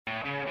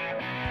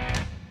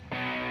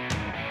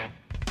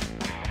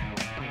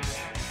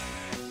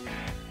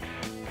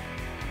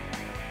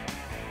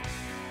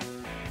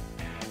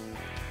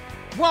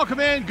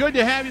Welcome in. Good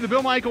to have you. The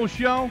Bill Michaels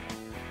Show.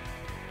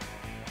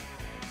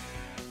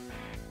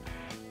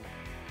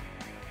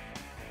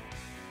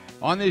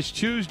 On this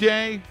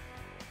Tuesday,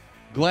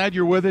 glad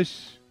you're with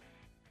us.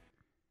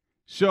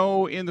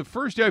 So in the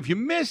first hour, if you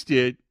missed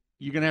it,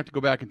 you're going to have to go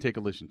back and take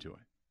a listen to it.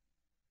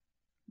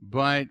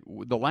 But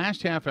the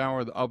last half hour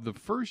of the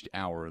first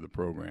hour of the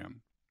program,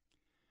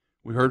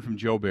 we heard from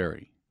Joe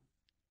Barry.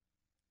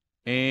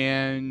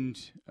 And,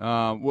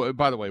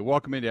 by the way,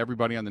 welcome into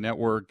everybody on the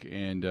network.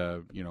 And,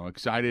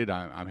 excited.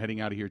 I'm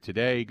heading out of here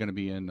today. Going to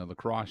be in La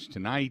Crosse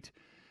tonight.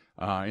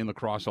 In La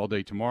Crosse all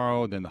day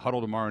tomorrow. Then the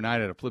huddle tomorrow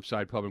night at a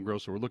Flipside Pub and Grill.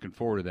 So we're looking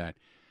forward to that.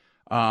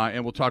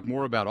 And we'll talk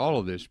more about all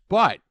of this.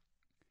 But,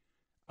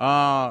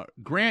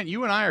 Grant,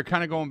 you and I are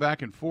kind of going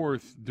back and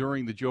forth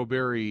during the Joe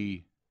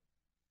Barry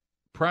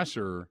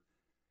presser.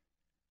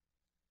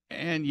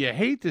 And you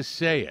hate to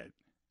say it,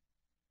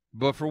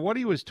 but for what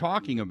he was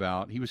talking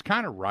about, he was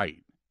kind of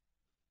right.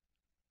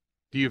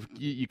 Do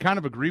you kind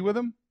of agree with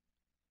him?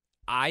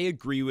 I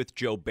agree with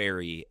Joe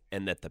Barry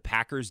and that the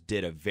Packers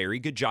did a very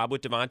good job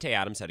with Davante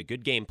Adams, had a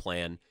good game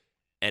plan,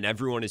 and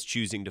everyone is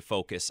choosing to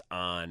focus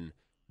on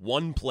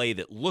one play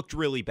that looked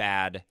really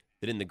bad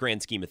that in the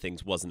grand scheme of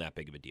things wasn't that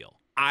big of a deal.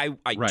 I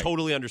Right.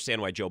 totally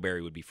understand why Joe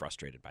Barry would be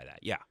frustrated by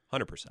that. Yeah,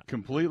 100%.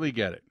 Completely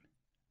get it.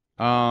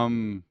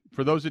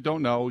 For those that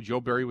don't know,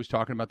 Joe Barry was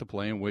talking about the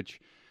play in which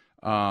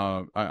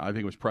I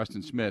think it was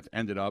Preston Smith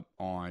ended up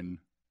on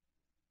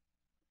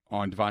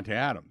Davante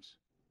Adams.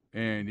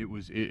 And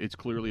it's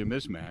clearly a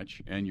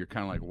mismatch, and you're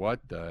kind of like,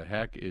 what the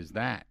heck is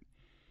that?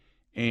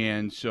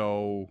 And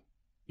so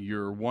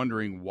you're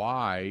wondering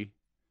why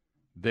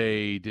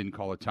they didn't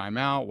call a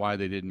timeout, why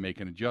they didn't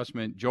make an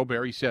adjustment. Joe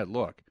Barry said,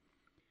 look,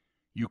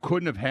 you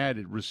couldn't have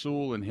had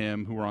Rasul and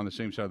him, who were on the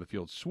same side of the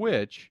field,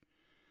 switch,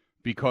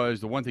 because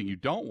the one thing you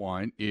don't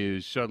want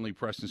is suddenly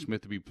Preston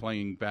Smith to be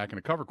playing back in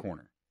a cover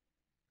corner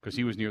because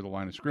he was near the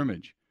line of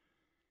scrimmage.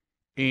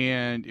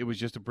 And it was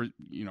just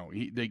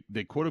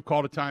they could have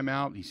called a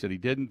timeout. He said he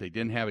didn't. They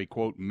didn't have a,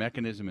 quote,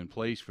 mechanism in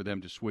place for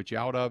them to switch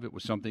out of. It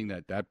was something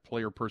that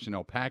player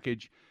personnel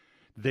package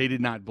they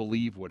did not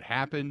believe would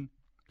happen.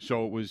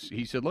 So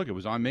he said, look, it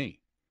was on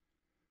me.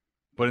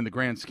 But in the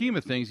grand scheme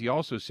of things, he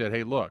also said,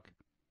 hey, look,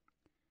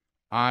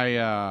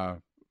 for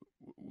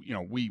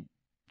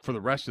the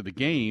rest of the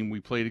game,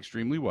 we played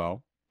extremely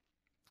well.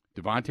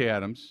 Davante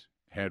Adams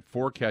had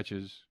 4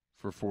 catches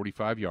for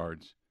 45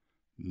 yards,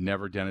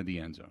 never dented the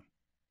end zone.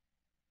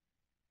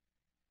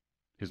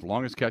 His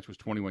longest catch was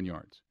 21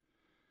 yards.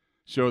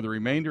 So the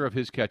remainder of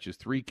his catches,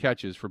 3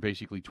 catches for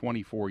basically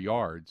 24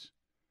 yards,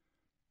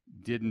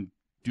 didn't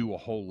do a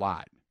whole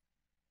lot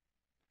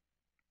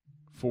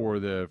for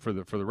the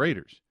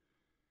Raiders.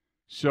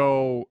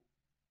 So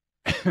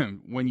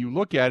when you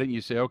look at it and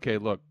you say, okay,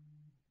 look,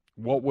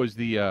 what was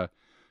the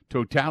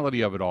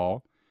totality of it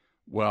all?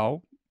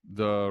 Well,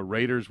 the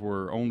Raiders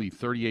were only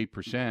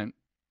 38%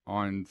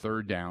 on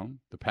third down.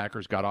 The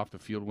Packers got off the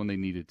field when they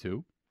needed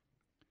to.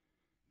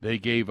 They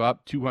gave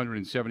up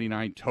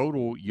 279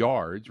 total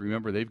yards.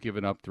 Remember, they've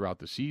given up throughout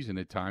the season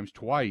at times,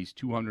 twice,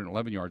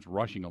 211 yards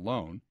rushing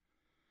alone.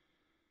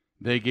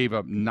 They gave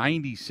up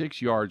 96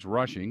 yards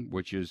rushing,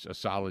 which is a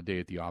solid day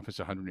at the office,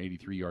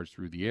 183 yards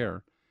through the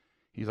air.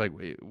 He's like,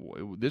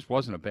 this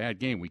wasn't a bad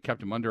game. We kept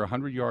them under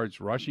 100 yards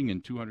rushing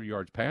and 200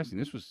 yards passing.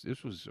 This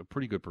was a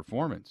pretty good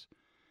performance.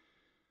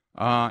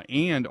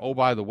 And, oh,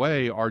 by the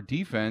way, our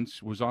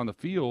defense was on the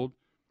field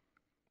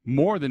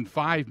more than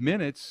 5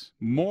 minutes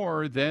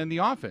more than the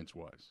offense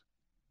was.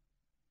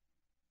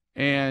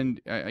 And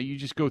you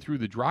just go through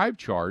the drive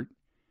chart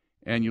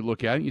and you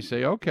look at it and you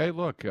say, okay,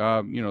 look,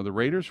 the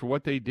Raiders, for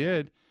what they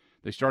did,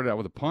 they started out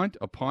with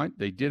a punt.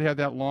 They did have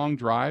that long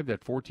drive,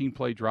 that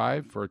 14-play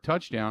drive for a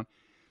touchdown.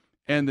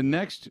 And the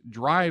next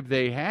drive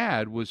they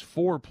had was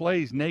 4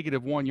 plays,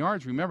 -1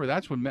 yards. Remember,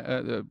 that's when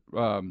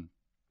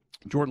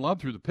Jordan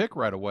Love threw the pick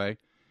right away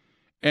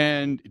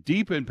and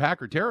deep in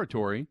Packer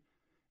territory,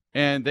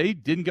 and they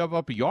didn't give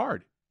up a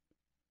yard.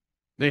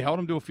 They held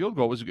them to a field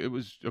goal. It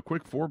was a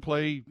quick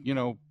 4-play,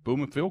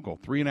 boom and field goal.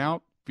 3 and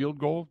out, field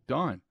goal,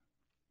 done.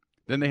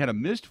 Then they had a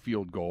missed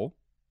field goal.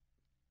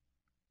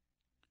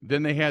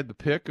 Then they had the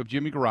pick of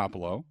Jimmy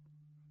Garoppolo.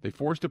 They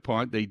forced a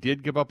punt. They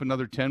did give up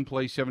another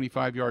 10-play,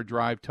 75-yard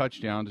drive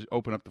touchdown to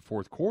open up the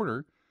fourth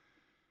quarter.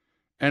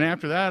 And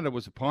after that, it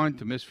was a punt,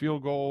 a missed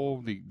field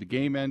goal. The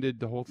game ended,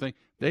 the whole thing.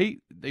 They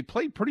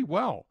played pretty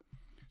well.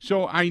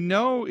 So I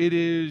know it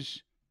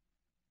is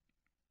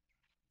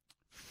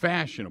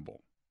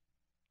fashionable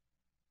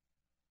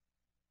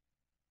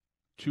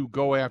to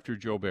go after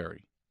Joe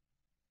Barry.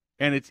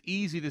 And it's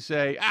easy to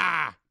say,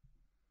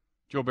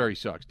 Joe Barry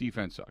sucks,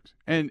 defense sucks.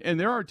 And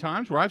there are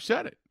times where I've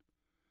said it.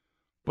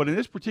 But in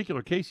this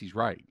particular case, he's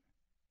right.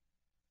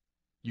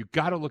 You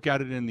got to look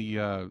at it in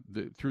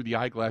through the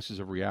eyeglasses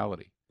of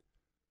reality.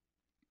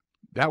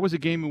 That was a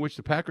game in which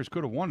the Packers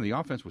could have won, and the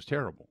offense was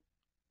terrible.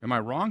 Am I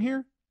wrong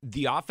here?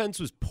 The offense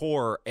was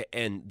poor,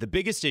 and the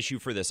biggest issue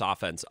for this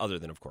offense, other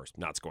than, of course,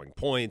 not scoring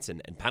points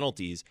and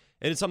penalties,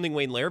 and it's something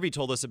Wayne Larrivee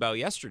told us about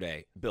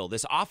yesterday, Bill,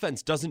 this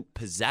offense doesn't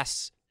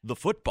possess the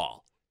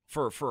football.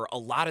 for a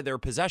lot of their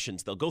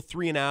possessions. They'll go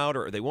 3 and out,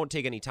 or they won't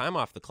take any time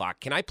off the clock.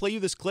 Can I play you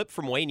this clip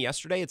from Wayne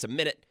yesterday? It's a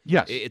minute.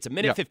 Yes. It's a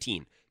minute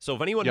 15. So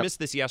if anyone Yep. missed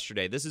this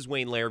yesterday, this is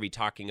Wayne Larrivee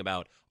talking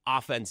about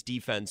offense,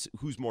 defense,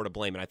 who's more to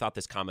blame, and I thought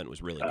this comment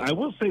was really good. I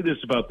will say this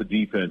about the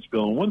defense,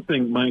 Bill. And one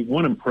thing, my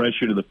one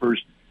impression of the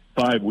first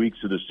 5 weeks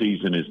of the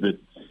season is that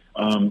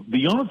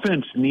the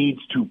offense needs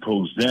to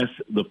possess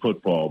the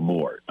football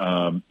more.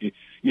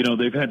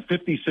 They've had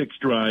 56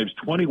 drives,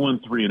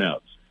 21 3 and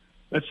outs.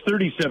 That's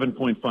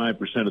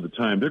 37.5% of the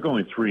time. They're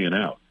going 3 and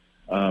out.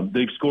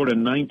 They've scored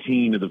on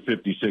 19 of the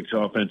 56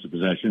 offensive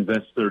possessions.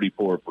 That's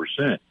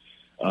 34%.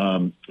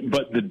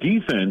 But the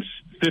defense,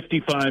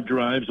 55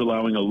 drives,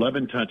 allowing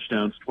 11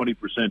 touchdowns,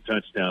 20%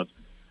 touchdowns,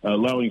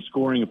 allowing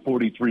scoring of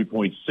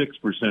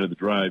 43.6% of the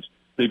drives.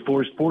 They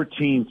forced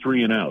 14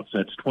 3 and outs.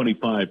 That's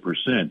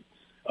 25%.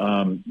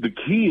 The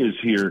key is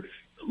here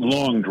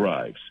long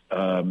drives.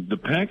 The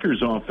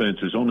Packers offense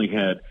has only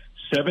had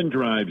 7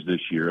 drives this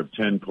year of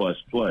 10-plus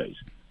plays.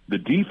 The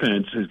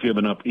defense has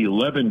given up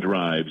 11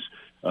 drives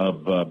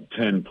of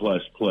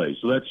 10-plus plays.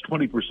 So that's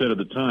 20% of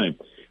the time.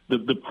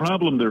 The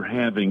problem they're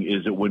having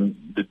is that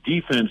when the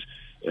defense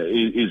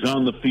is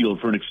on the field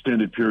for an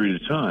extended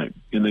period of time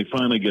and they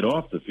finally get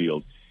off the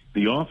field,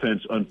 the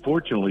offense,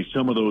 unfortunately,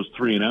 some of those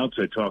 3 and outs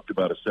I talked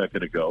about a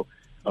second ago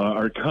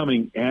are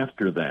coming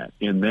after that.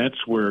 And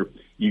that's where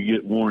you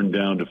get worn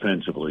down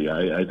defensively.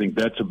 I think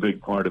that's a big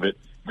part of it.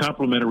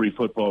 Complementary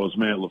football, as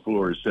Matt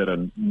LaFleur has said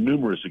on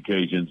numerous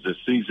occasions this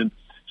season,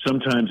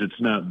 sometimes it's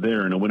not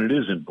there. And when it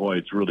isn't, boy,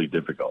 it's really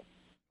difficult.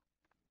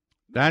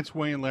 That's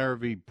Wayne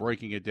Larrivee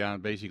breaking it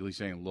down, basically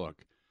saying,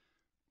 look,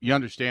 you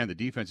understand the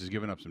defense has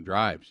given up some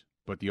drives,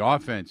 but the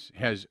offense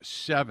has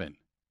 7.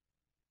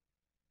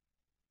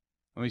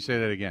 Let me say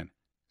that again.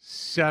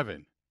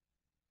 7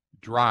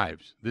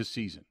 drives this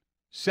season.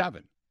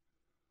 7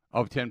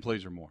 of 10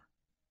 plays or more.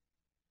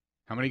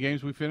 How many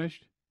games we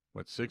finished?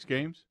 6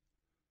 games?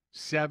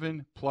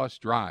 7+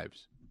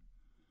 drives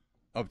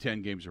of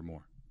 10 games or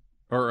more.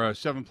 Or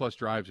 7+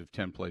 drives of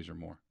 10 plays or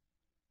more.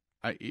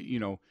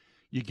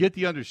 You get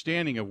the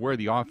understanding of where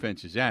the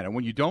offense is at. And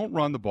when you don't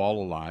run the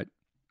ball a lot,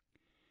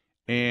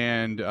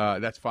 and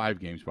that's 5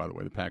 games, by the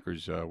way. The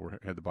Packers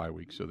had the bye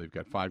week, so they've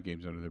got 5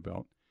 games under their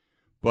belt.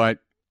 But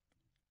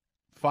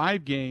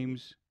 5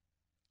 games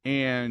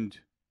and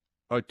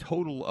a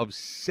total of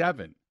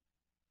 7,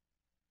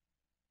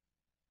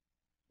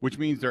 which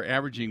means they're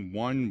averaging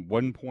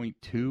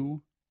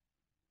 1.2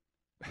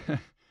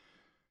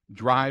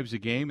 drives a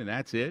game, and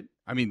that's it.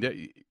 I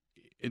mean,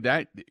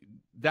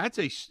 that's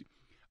a.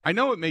 I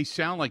know it may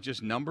sound like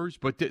just numbers,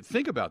 but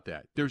think about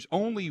that. There's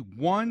only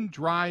 1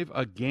 drive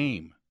a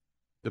game.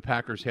 The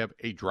Packers have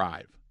a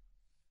drive.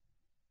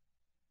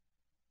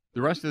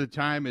 The rest of the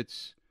time,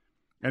 it's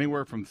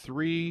anywhere from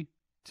 3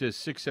 to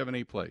 6, 7,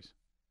 8 plays.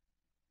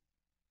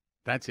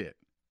 That's it.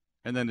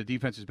 And then the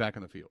defense is back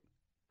on the field.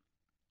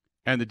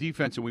 And the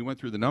defense, and we went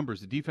through the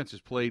numbers, the defense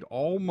has played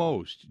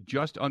almost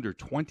just under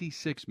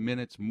 26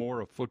 minutes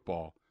more of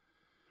football,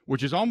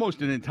 which is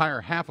almost an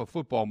entire half of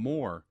football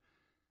more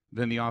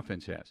than the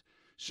offense has.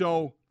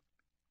 So,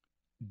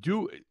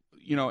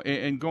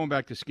 and going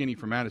back to Skinny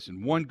from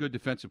Madison, one good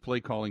defensive play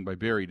calling by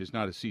Barry does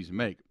not a season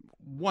make.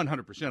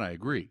 100% I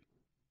agree.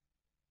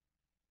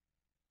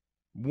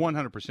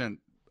 100%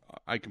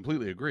 I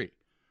completely agree.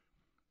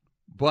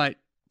 But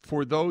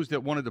for those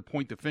that wanted to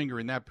point the finger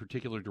in that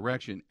particular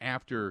direction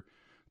after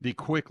the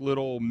quick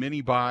little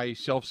mini-buy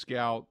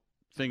self-scout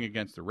thing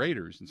against the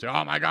Raiders and say,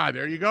 oh, my God,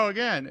 there you go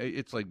again.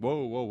 It's like,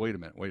 whoa, wait a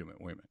minute.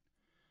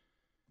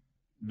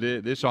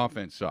 This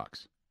offense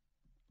sucks.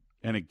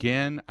 And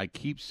again, I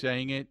keep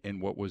saying it in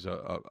what was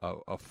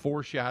a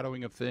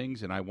foreshadowing of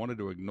things, and I wanted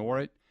to ignore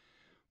it.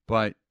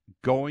 But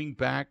going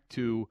back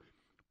to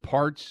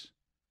parts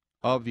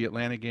of the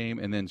Atlanta game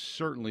and then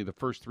certainly the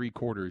first 3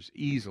 quarters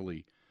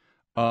easily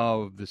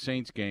of the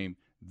Saints game,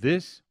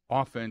 this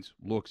offense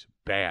looks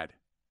bad.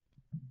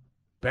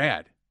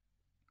 Bad.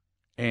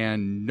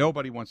 And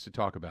nobody wants to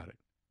talk about it.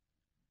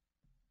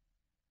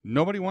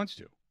 Nobody wants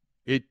to.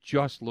 It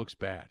just looks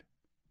bad.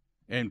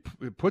 And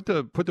put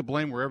the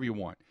blame wherever you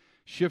want.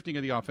 Shifting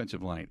of the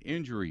offensive line,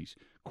 injuries,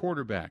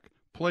 quarterback,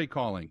 play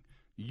calling,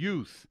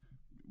 youth,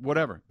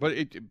 whatever. But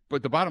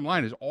the bottom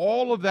line is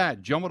all of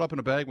that jumbled up in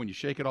a bag when you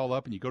shake it all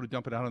up and you go to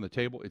dump it out on the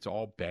table, it's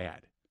all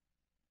bad.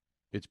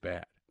 It's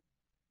bad.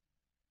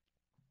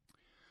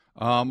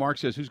 Mark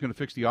says, who's going to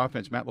fix the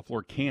offense? Matt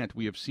LaFleur can't.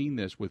 We have seen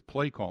this with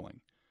play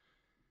calling.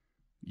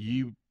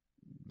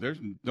 There's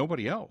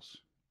nobody else.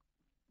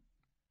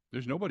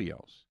 There's nobody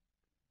else.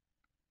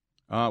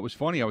 It was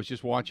funny. I was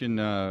just watching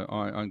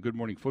on Good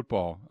Morning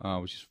Football. I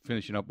was just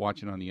finishing up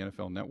watching on the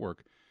NFL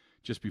Network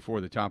just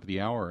before the top of the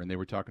hour, and they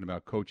were talking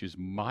about coaches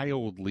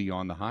mildly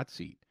on the hot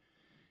seat.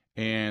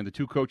 And the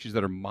 2 coaches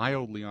that are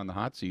mildly on the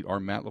hot seat are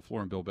Matt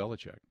LaFleur and Bill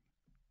Belichick.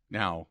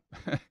 Now,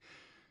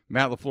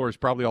 Matt LaFleur has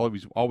probably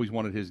always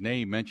wanted his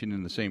name mentioned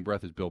in the same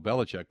breath as Bill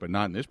Belichick, but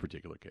not in this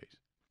particular case.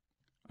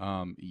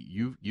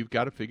 You've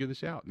got to figure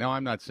this out. Now,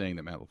 I'm not saying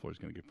that Matt LaFleur is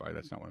going to get fired.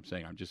 That's not what I'm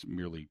saying. I'm just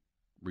merely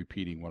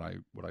repeating what I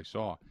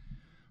saw.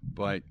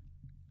 But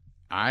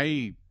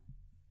I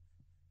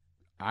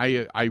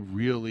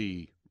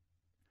really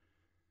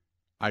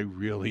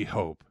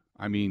hope.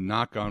 I mean,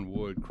 knock on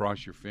wood,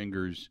 cross your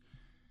fingers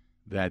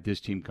that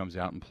this team comes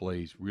out and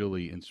plays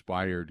really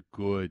inspired,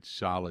 good,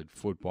 solid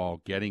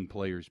football, getting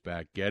players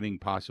back, getting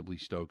possibly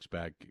Stokes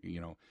back,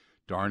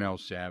 Darnell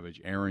Savage,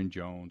 Aaron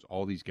Jones,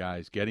 all these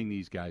guys, getting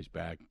these guys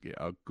back,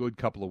 a good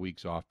couple of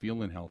weeks off,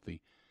 feeling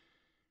healthy.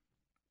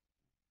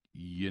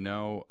 You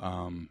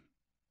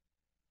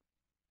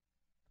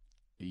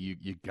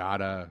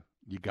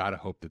gotta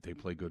hope that they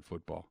play good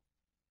football.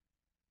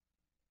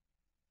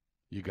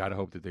 You gotta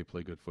hope that they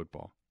play good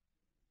football.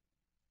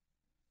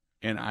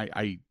 And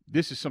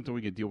this is something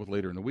we can deal with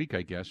later in the week,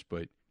 I guess.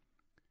 But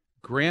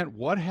Grant,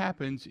 what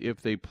happens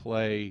if they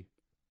play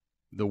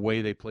the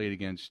way they played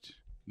against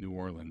New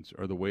Orleans,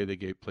 or the way they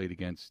played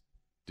against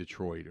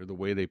Detroit, or the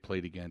way they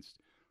played against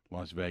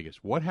Las Vegas?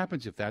 What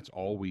happens if that's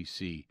all we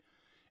see,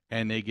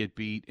 and they get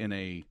beat in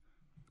a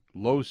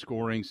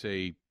low-scoring,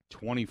 say,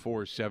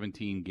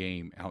 24-17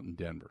 game out in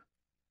Denver?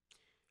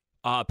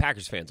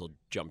 Packers fans will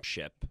jump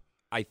ship.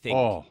 I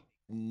think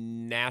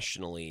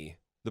nationally,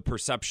 the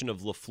perception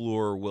of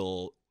LaFleur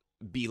will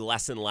be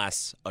less and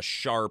less a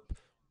sharp,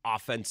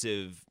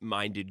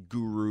 offensive-minded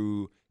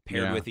guru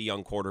paired with a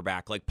young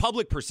quarterback. Like,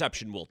 public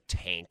perception will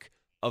tank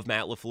of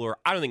Matt LaFleur.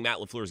 I don't think Matt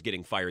LaFleur is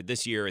getting fired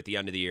this year at the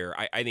end of the year.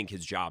 I think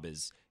his job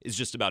is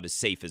just about as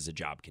safe as a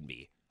job can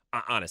be.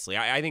 Honestly,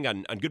 I think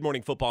on Good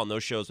Morning Football and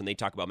those shows, when they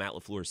talk about Matt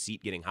LaFleur's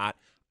seat getting hot,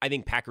 I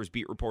think Packers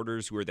beat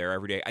reporters who are there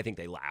every day, I think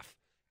they laugh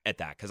at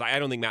that, because I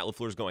don't think Matt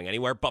LaFleur is going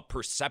anywhere. But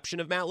perception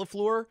of Matt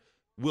LaFleur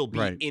will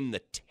be in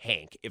the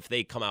tank if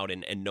they come out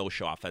and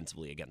no-show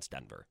offensively against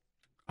Denver.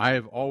 I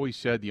have always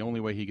said the only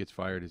way he gets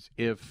fired is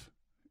if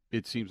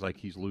it seems like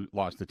he's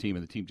lost the team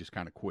and the team just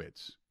kind of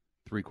quits.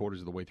 3/4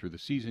 of the way through the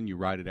season, you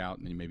ride it out,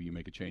 and then maybe you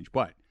make a change.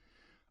 But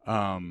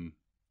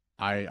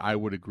I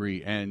would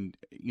agree. And,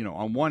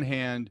 on one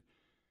hand,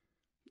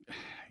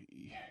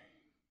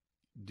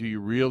 do you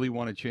really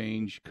want to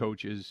change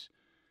coaches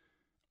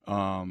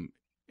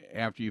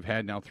after you've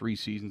had now 3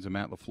 seasons of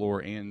Matt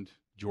LaFleur and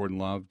Jordan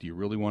Love? Do you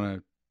really want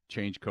to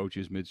change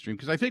coaches midstream?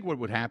 Because I think what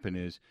would happen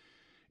is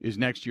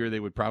next year they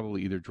would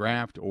probably either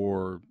draft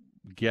or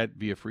get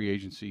via free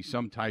agency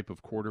some type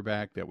of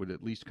quarterback that would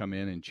at least come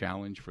in and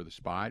challenge for the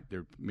spot.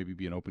 There maybe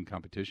be an open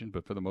competition,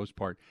 but for the most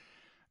part,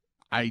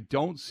 I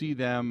don't see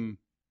them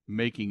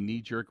making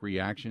knee-jerk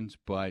reactions.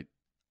 But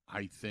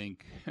I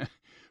think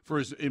for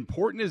as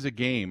important as a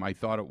game I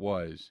thought it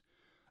was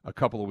a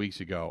couple of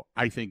weeks ago,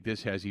 I think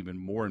this has even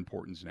more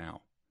importance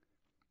now.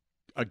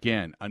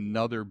 Again, I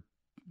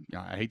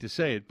hate to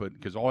say it, but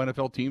because all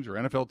NFL teams are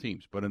NFL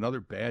teams, but another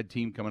bad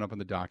team coming up on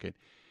the docket.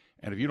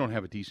 And if you don't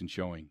have a decent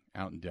showing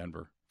out in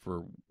Denver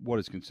for what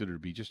is considered to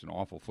be just an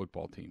awful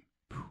football team,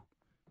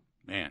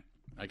 man,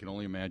 I can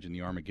only imagine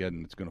the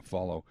Armageddon that's going to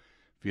follow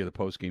via the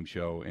postgame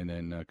show and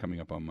then coming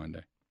up on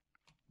Monday.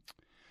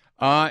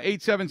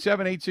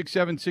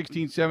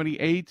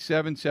 877-867-1670,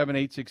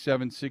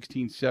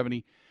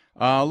 877-867-1670.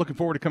 Looking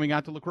forward to coming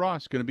out to La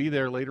Crosse. Going to be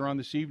there later on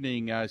this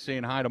evening,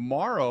 saying hi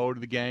tomorrow to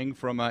the gang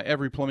from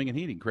Every Plumbing and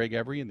Heating. Craig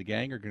Every and the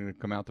gang are going to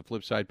come out to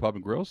Flipside Pub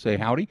and Grill, say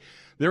howdy.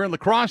 They're in La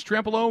Crosse,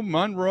 Trempealeau,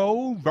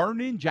 Monroe,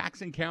 Vernon,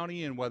 Jackson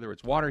County, and whether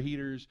it's water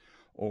heaters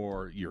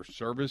or your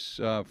service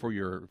for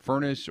your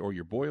furnace or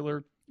your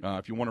boiler,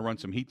 if you want to run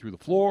some heat through the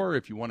floor,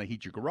 if you want to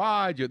heat your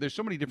garage, there's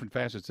so many different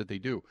facets that they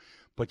do.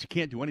 But you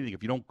can't do anything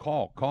if you don't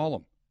call. Call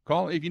them.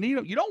 Call if you need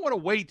them. You don't want to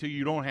wait till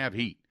you don't have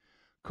heat.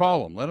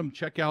 Call them. Let them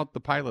check out the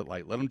pilot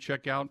light. Let them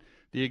check out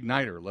the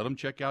igniter. Let them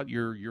check out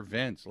your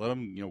vents. Let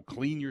them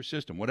clean your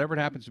system, whatever it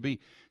happens to be.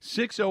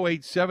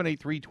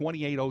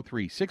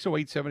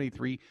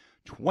 608-783-2803.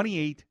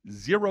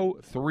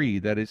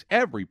 608-783-2803. That is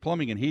Every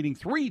Plumbing and Heating.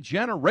 3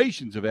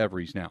 generations of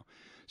Everys now.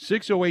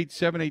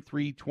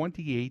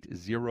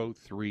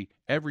 608-783-2803.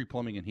 Every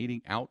Plumbing and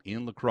Heating out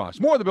in La Crosse.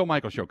 More of the Bill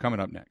Michaels Show coming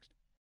up next.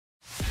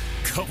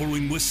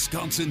 Covering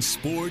Wisconsin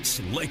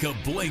sports like a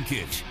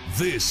blanket.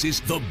 This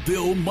is the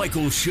Bill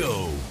Michaels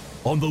Show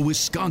on the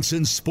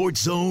Wisconsin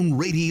Sports Zone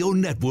Radio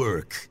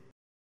Network.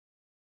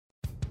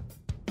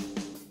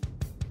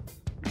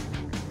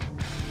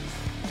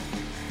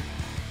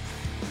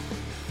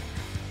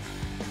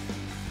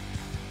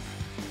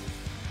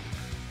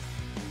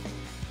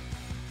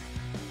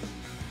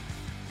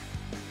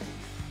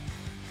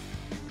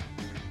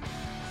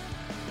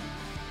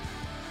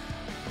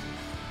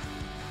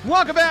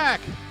 Welcome back.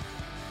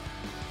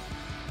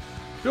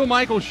 Bill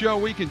Michaels Show,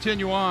 we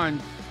continue on.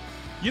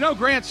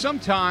 Grant,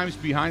 sometimes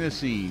behind the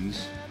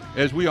scenes,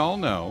 as we all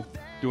know,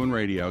 doing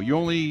radio, you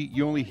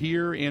only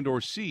hear and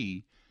or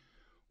see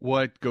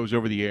what goes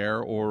over the air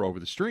or over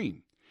the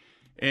stream.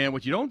 And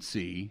what you don't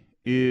see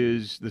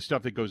is the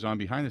stuff that goes on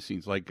behind the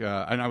scenes. Like,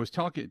 and I was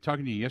talking to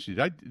you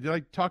yesterday. Did I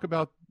talk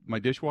about my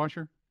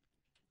dishwasher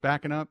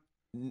backing up?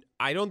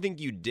 I don't think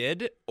you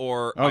did,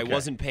 or okay. I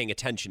wasn't paying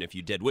attention if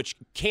you did, which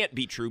can't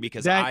be true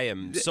because I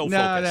am so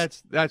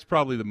focused. That's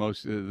probably the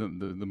most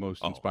the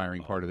most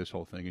inspiring part of this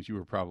whole thing is you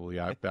were probably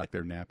out back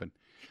there napping.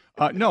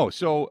 No,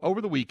 so over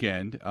the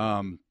weekend,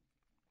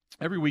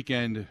 every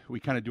weekend we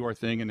kind of do our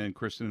thing, and then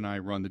Kristen and I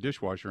run the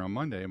dishwasher on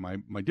Monday,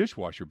 and my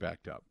dishwasher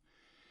backed up.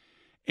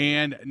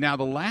 And now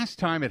the last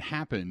time it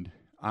happened,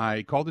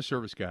 I called the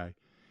service guy,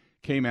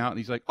 came out, and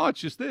he's like, oh, it's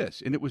just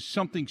this. And it was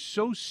something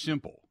so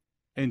simple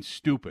and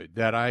stupid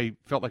that I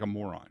felt like a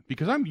moron,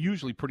 because I'm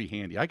usually pretty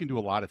handy. I can do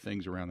a lot of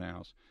things around the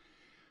house.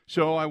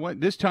 So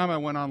this time I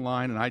went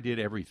online and I did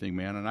everything,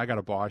 man. And I got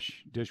a Bosch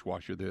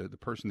dishwasher, the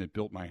person that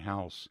built my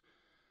house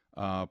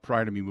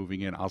prior to me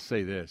moving in. I'll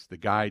say this, the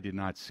guy did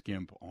not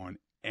skimp on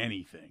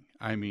anything.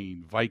 I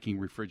mean, Viking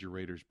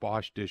refrigerators,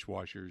 Bosch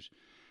dishwashers,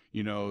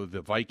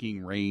 the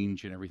Viking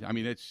range and everything. I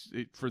mean,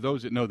 for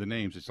those that know the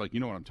names, it's like, you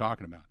know what I'm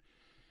talking about.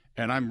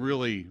 And I'm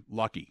really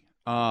lucky.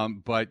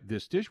 But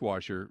this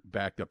dishwasher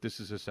backed up. This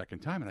is the second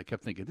time. And I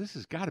kept thinking, this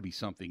has got to be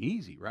something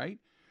easy, right?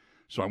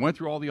 So I went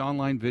through all the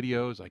online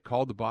videos. I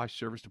called the Bosch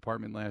service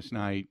department last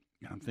night.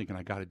 And I'm thinking,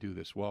 I got to do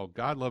this. Well,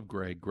 God love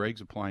Greg.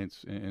 Greg's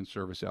Appliance and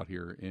Service out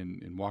here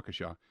in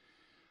Waukesha.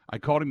 I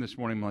called him this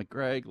morning. I'm like,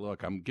 Greg,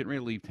 look, I'm getting ready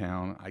to leave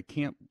town. I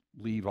can't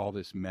leave all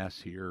this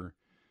mess here.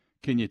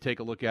 Can you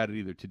take a look at it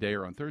either today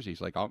or on Thursday?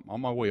 He's like, I'm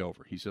on my way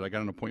over. He said, I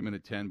got an appointment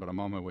at 10, but I'm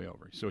on my way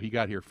over. So he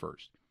got here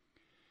first.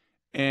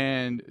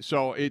 And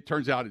so it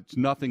turns out it's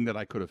nothing that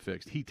I could have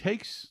fixed. He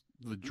takes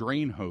the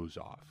drain hose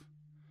off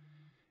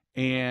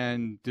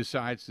and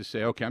decides to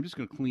say, okay, I'm just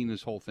going to clean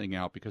this whole thing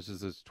out, because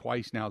this is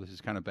twice now this is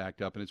kind of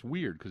backed up, and it's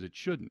weird because it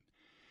shouldn't.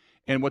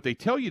 And what they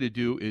tell you to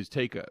do is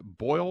take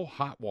boil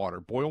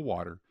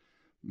water,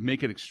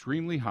 make it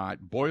extremely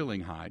hot,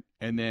 boiling hot,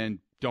 and then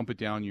dump it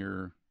down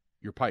your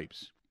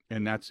pipes.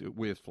 And that's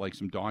with like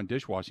some Dawn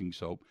dishwashing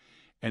soap.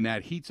 And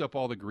that heats up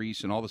all the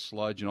grease and all the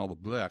sludge and all the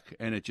blech,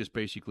 and it just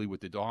basically,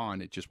 with the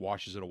Dawn, it just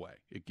washes it away.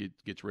 It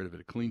gets rid of it.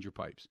 It cleans your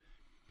pipes.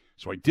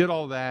 So I did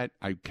all that.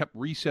 I kept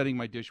resetting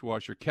my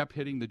dishwasher, kept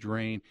hitting the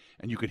drain,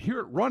 and you could hear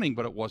it running,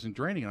 but it wasn't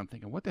draining. And I'm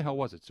thinking, what the hell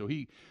was it?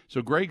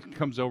 So Greg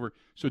comes over.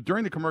 So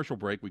during the commercial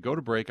break, we go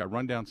to break. I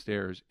run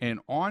downstairs, and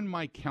on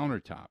my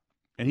countertop,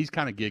 and he's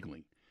kind of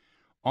giggling,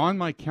 on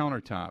my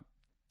countertop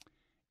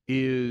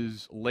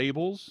is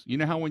labels. You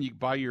know how when you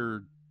buy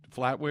your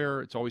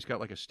flatware, it's always got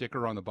like a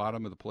sticker on the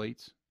bottom of the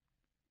plates?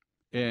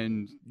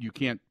 And you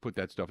can't put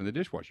that stuff in the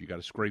dishwasher. You got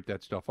to scrape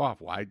that stuff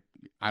off. Well,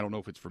 I don't know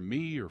if it's from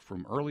me or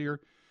from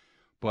earlier,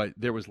 but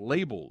there was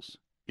labels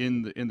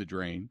in the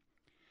drain.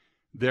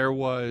 There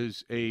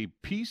was a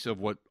piece of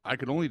what I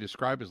could only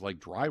describe as like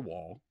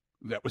drywall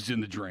that was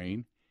in the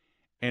drain.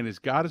 And as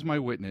God is my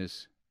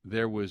witness,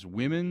 there was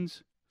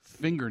women's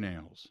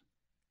fingernails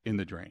in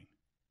the drain.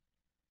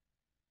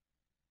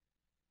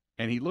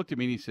 And he looked at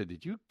me and he said,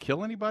 did you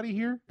kill anybody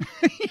here?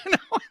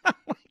 I'm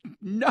like,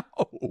 no.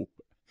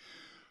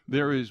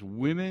 There is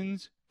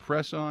women's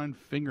press-on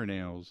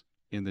fingernails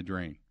in the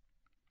drain.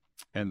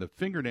 And the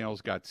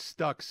fingernails got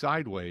stuck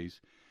sideways,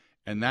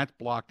 and that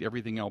blocked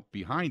everything else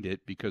behind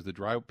it, because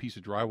the piece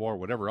of drywall or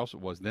whatever else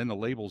it was, then the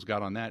labels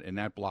got on that, and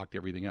that blocked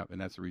everything up,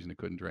 and that's the reason it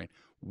couldn't drain.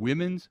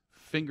 Women's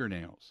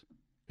fingernails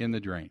in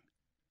the drain.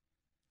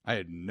 I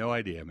had no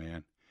idea,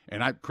 man.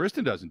 And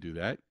Kristen doesn't do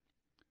that.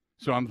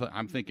 So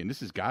I'm thinking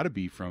this has got to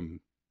be from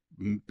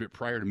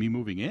prior to me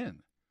moving in.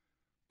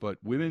 But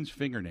women's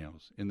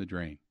fingernails in the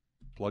drain.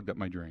 Plugged up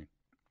my drain.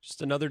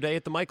 Just another day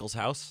at the Michaels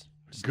house.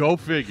 Go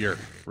figure,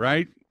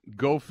 right?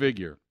 Go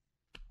figure.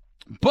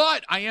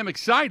 But I am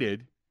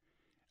excited.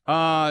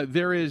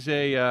 There is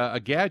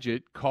a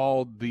gadget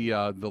called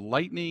the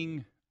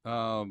lightning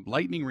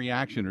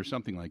reaction or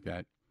something like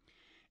that.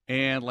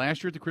 And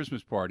last year at the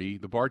Christmas party,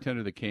 the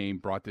bartender that came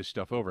brought this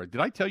stuff over.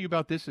 Did I tell you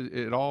about this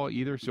at all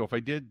either? So if I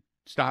did,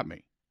 stop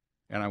me,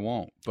 and I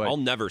won't. But I'll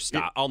never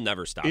stop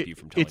you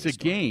from telling. It's a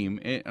game,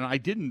 and I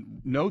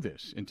didn't know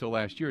this until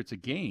last year. It's a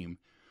game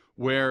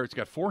where it's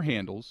got 4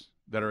 handles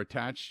that are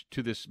attached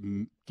to this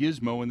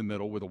gizmo in the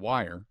middle with a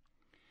wire,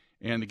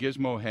 and the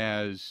gizmo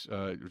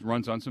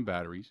runs on some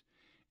batteries,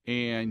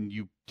 and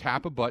you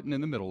tap a button in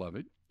the middle of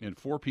it, and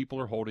 4 people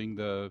are holding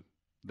the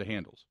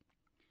handles,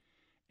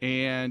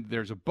 and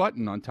there's a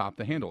button on top of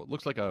the handle. It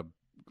looks like a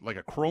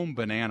chrome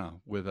banana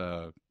with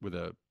a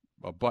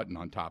button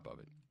on top of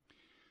it.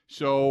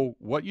 So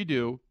what you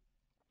do,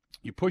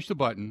 you push the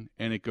button,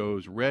 and it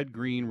goes red,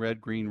 green, red,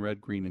 green,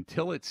 red, green,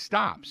 until it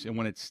stops. And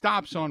when it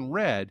stops on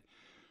red,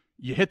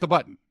 you hit the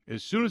button.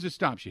 As soon as it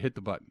stops, you hit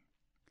the button.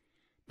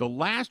 The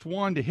last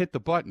one to hit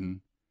the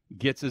button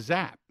gets a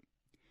zap.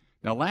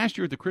 Now, last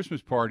year at the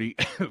Christmas party,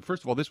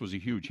 first of all, this was a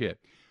huge hit.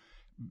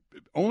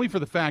 Only for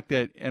the fact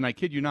that, and I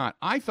kid you not,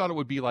 I thought it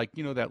would be like,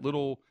 that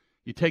little,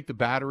 you take the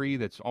battery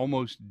that's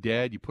almost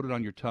dead, you put it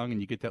on your tongue, and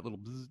you get that little,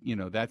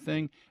 that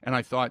thing, and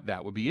I thought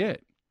that would be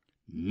it.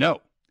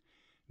 No.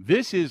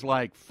 This is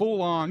like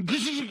full on,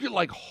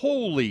 like,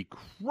 holy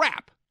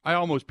crap. I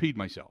almost peed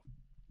myself.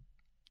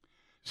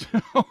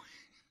 So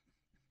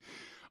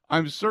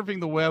I'm surfing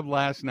the web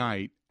last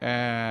night.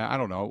 I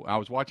don't know. I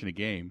was watching a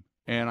game,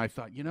 and I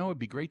thought, it'd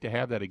be great to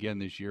have that again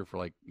this year for,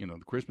 like, the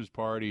Christmas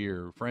party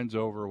or friends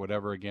over or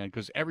whatever again,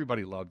 because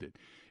everybody loved it.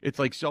 It's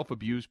like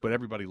self-abuse, but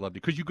everybody loved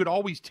it, because you could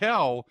always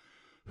tell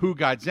who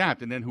got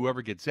zapped, and then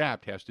whoever gets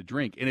zapped has to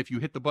drink. And if you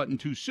hit the button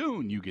too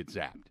soon, you get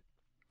zapped.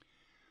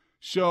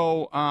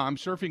 So I'm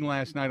surfing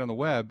last night on the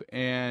web,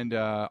 and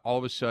all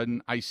of a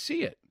sudden I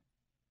see it,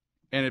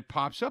 and it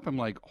pops up. I'm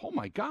like, oh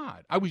my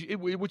God!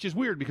 Which is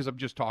weird because I'm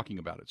just talking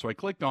about it. So I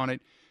clicked on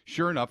it.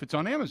 Sure enough, it's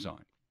on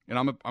Amazon, and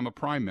I'm a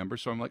Prime member,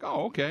 so I'm like,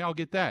 oh, okay, I'll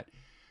get that.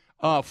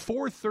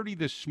 4:30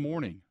 this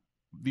morning,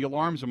 the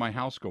alarms in my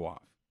house go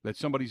off that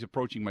somebody's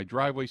approaching my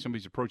driveway,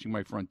 somebody's approaching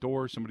my front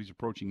door, somebody's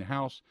approaching the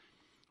house.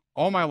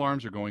 All my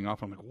alarms are going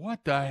off. I'm like,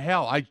 what the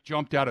hell? I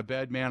jumped out of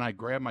bed, man. I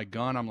grabbed my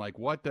gun. I'm like,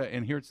 what the?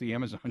 And here it's the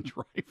Amazon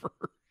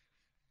driver.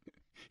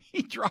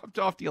 He dropped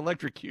off the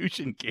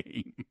electrocution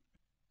game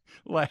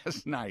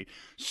last night.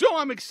 So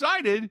I'm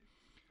excited.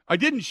 I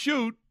didn't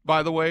shoot,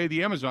 by the way,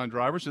 the Amazon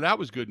driver, so that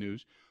was good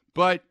news.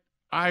 But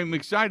I'm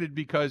excited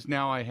because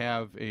now I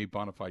have a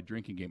bona fide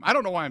drinking game. I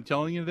don't know why I'm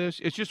telling you this.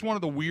 It's just one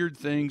of the weird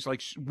things,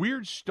 like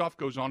weird stuff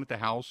goes on at the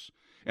house.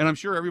 And I'm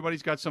sure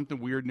everybody's got something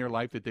weird in their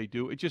life that they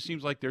do. It just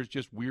seems like there's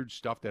just weird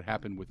stuff that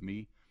happened with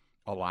me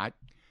a lot.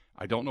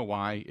 I don't know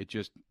why. It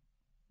just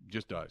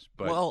does.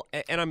 But well,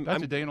 and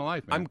that's a day in the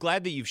life, man. I'm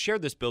glad that you've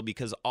shared this, Bill,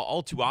 because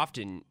all too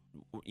often,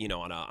 you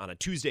know, on a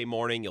Tuesday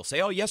morning, you'll say,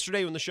 "Oh,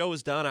 yesterday when the show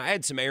was done, I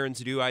had some errands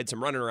to do. I had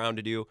some running around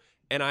to do."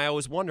 And I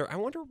always wonder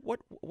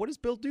what does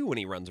Bill do when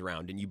he runs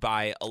around? And you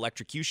buy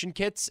electrocution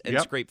kits and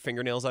scrape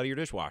fingernails out of your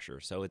dishwasher.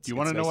 So it's. You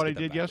want to know what I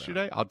did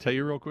yesterday? I'll tell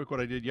you real quick what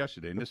I did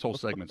yesterday. And this whole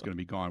segment's going to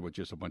be gone with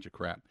just a bunch of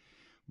crap.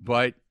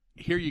 But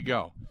here you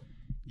go.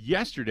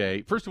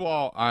 Yesterday, first of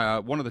all,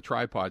 one of the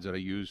tripods that I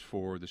use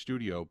for the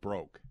studio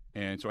broke,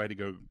 and so I had to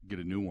go get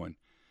a new one.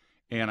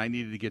 And I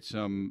needed to get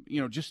some,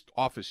 just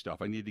office stuff.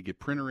 I needed to get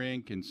printer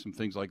ink and some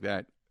things like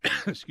that.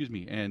 Excuse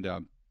me.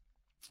 And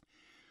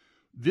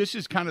this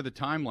is kind of the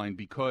timeline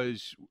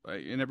because,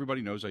 and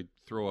everybody knows I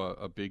throw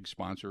a big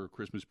sponsor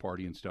Christmas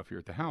party and stuff here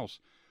at the house.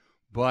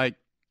 But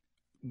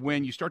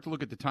when you start to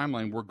look at the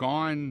timeline, we're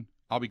gone.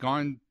 I'll be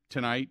gone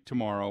tonight,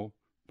 tomorrow,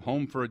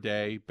 home for a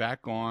day,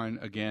 back on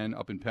again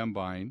up in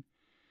Pembine.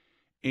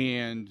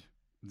 And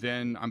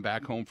then I'm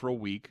back home for a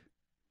week.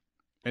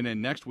 And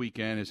then next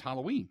weekend is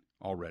Halloween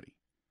already.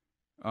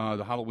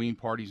 The Halloween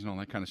parties and all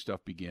that kind of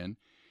stuff begin.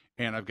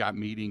 And I've got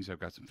meetings. I've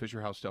got some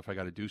Fisher House stuff I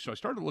got to do. So I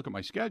started to look at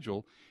my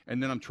schedule,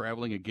 and then I'm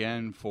traveling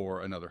again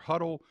for another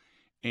huddle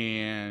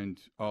and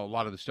a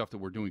lot of the stuff that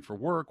we're doing for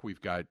work.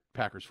 We've got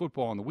Packers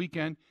football on the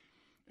weekend.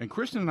 And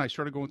Kristen and I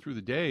started going through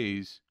the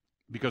days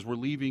because we're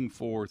leaving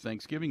for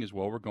Thanksgiving as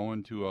well. We're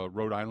going to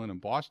Rhode Island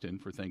and Boston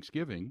for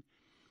Thanksgiving,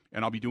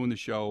 and I'll be doing the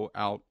show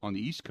out on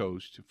the East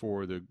Coast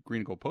for the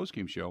Green and Gold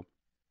postgame show.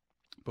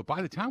 But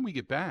by the time we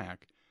get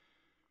back,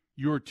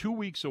 you're 2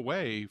 weeks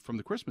away from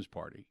the Christmas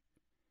party.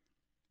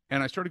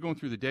 And I started going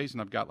through the days,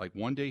 and I've got like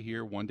 1 day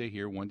here, 1 day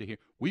here, 1 day here.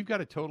 We've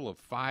got a total of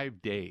 5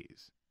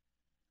 days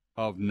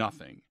of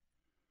nothing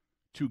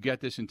to get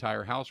this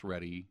entire house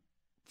ready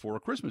for a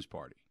Christmas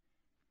party.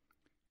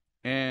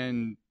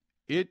 And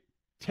it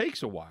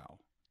takes a while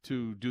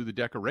to do the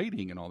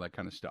decorating and all that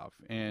kind of stuff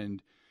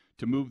and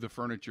to move the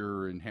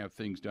furniture and have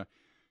things done.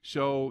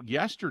 So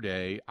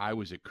yesterday, I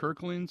was at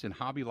Kirkland's and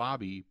Hobby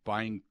Lobby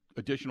buying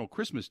additional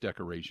Christmas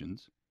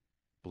decorations,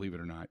 believe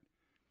it or not.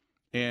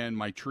 And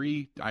my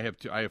tree, I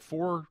have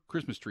 4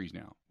 Christmas trees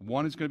now.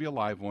 One is going to be a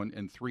live one,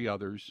 and 3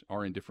 others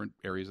are in different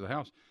areas of the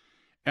house.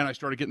 And I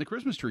started getting the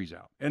Christmas trees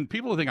out. And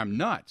people will think I'm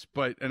nuts,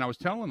 and I was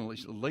telling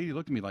the lady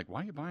looked at me like,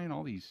 why are you buying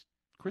all these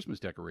Christmas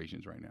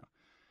decorations right now?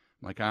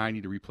 I'm like, I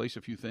need to replace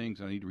a few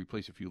things. I need to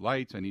replace a few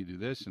lights. I need to do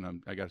this,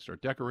 and I got to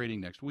start decorating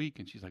next week.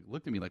 And she's like,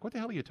 looked at me like, what the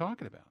hell are you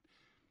talking about?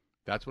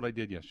 That's what I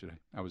did yesterday.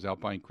 I was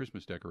out buying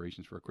Christmas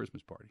decorations for a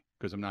Christmas party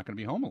because I'm not going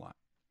to be home a lot,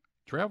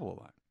 travel a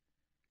lot.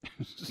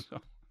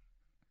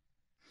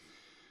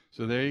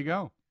 So there you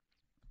go.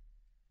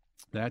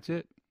 That's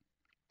it.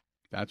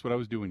 That's what I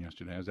was doing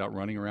yesterday. I was out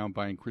running around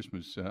buying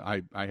Christmas.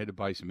 I had to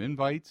buy some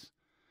invites,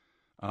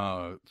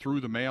 through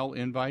the mail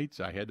invites.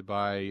 I had to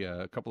buy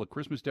a couple of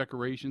Christmas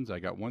decorations. I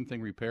got one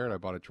thing repaired. I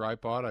bought a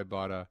tripod. I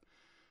bought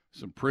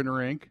some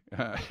printer ink.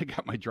 I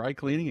got my dry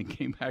cleaning and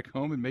came back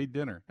home and made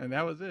dinner. And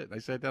that was it. I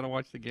sat down and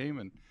watched the game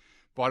and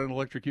bought an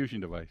electrocution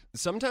device.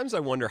 Sometimes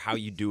I wonder how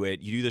you do it.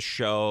 You do the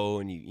show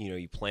and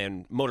you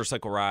plan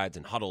motorcycle rides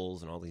and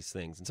huddles and all these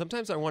things. And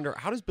sometimes I wonder,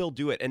 how does Bill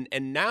do it?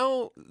 And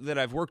now that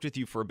I've worked with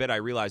you for a bit, I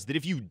realize that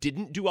if you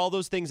didn't do all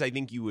those things, I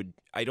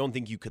don't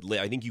think you could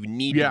live. I think you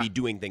need to be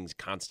doing things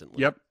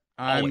constantly. Yep.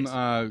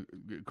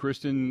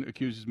 Kristen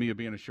accuses me of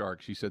being a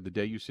shark. She said the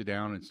day you sit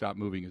down and stop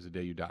moving is the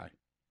day you die.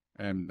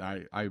 And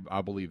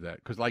I believe that.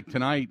 Because like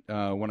tonight,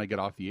 when I get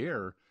off the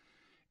air,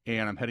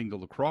 and I'm heading to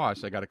La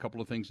Crosse, I got a couple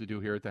of things to do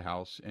here at the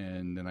house,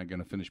 and then I'm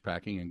going to finish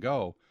packing and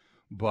go.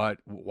 But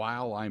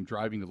while I'm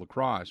driving to La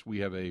Crosse, we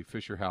have a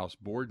Fisher House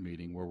board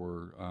meeting where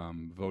we're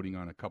voting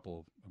on a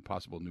couple of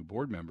possible new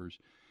board members,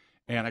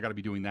 and I got to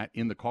be doing that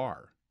in the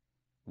car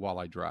while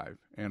I drive.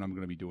 And I'm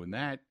going to be doing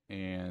that,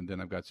 and then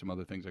I've got some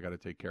other things I got to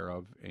take care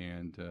of,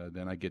 and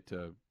then I get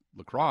to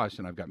La Crosse,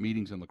 and I've got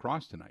meetings in La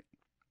Crosse tonight.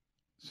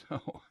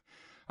 So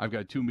I've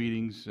got 2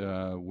 meetings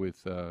with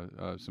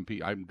some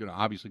people. I'm going to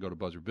obviously go to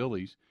Buzzer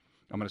Billy's.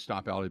 I'm going to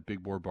stop out at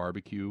Big Boar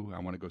Barbecue. I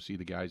want to go see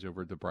the guys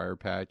over at the Briar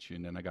Patch,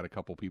 and then I got a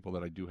couple people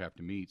that I do have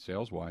to meet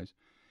sales-wise.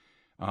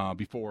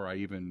 before I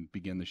even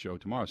begin the show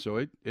tomorrow.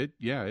 So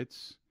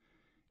it's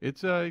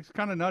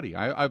kind of nutty.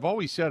 I've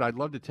always said I'd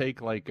love to take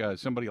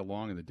somebody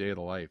along in the day of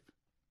the life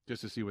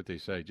just to see what they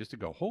say, just to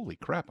go, holy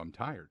crap, I'm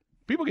tired.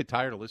 People get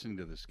tired of listening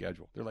to the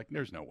schedule. They're like,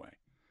 there's no way.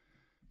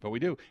 But we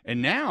do.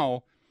 And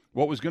now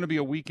what was going to be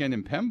a weekend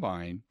in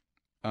Pembine,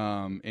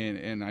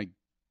 and I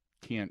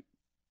can't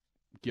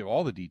give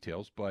all the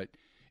details, but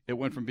it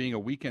went from being a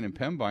weekend in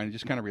Pembine and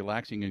just kind of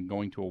relaxing and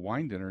going to a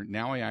wine dinner.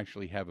 Now I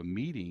actually have a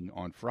meeting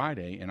on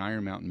Friday in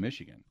Iron Mountain,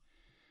 Michigan,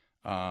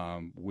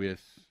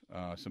 with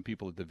some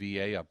people at the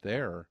VA up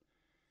there,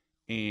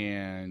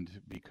 and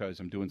because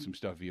I'm doing some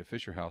stuff via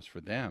Fisher House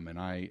for them, and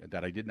I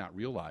did not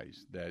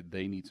realize that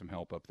they need some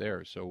help up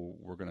there. So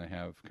we're going to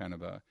have kind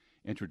of a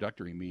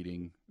introductory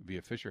meeting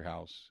via Fisher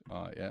House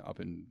up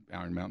in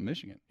Iron Mountain,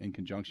 Michigan, in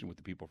conjunction with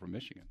the people from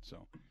Michigan.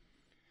 So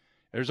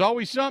there's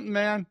always something,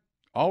 man.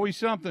 Always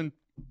something.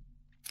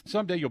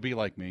 Someday you'll be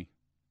like me,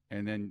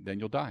 and then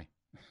you'll die.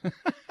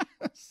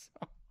 So.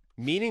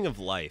 Meaning of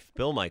life,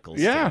 Bill Michaels.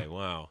 Yeah. Day.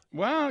 Wow.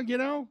 Well,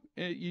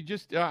 you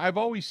just I've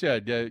always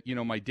said,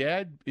 my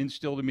dad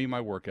instilled in me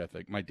my work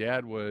ethic. My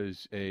dad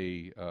was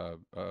a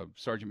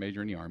sergeant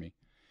major in the Army.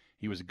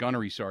 He was a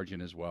gunnery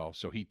sergeant as well,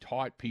 so he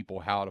taught people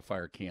how to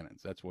fire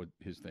cannons. That's what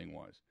his thing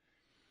was.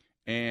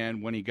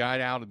 And when he got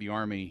out of the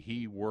Army,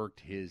 he worked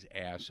his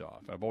ass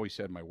off. I've always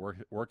said my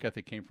work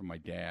ethic came from my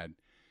dad,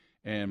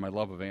 and my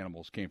love of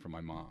animals came from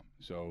my mom.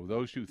 So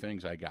those two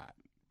things I got.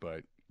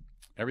 But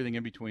everything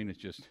in between is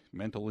just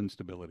mental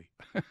instability.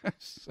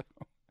 So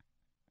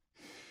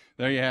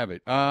there you have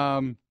it.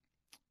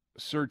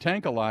 Sir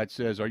Tankalot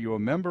says, are you a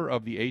member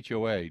of the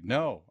HOA?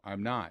 No,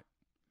 I'm not.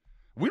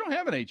 We don't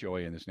have an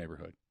HOA in this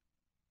neighborhood.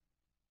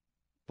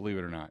 Believe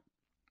it or not.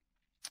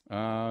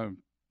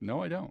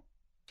 No, I don't.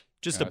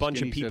 Just a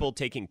bunch of people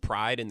taking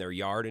pride in their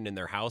yard and in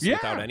their house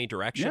without any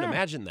direction. Yeah.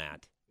 Imagine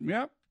that.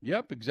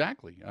 Yep,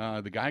 exactly.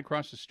 The guy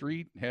across the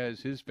street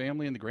has his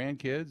family and the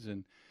grandkids,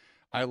 and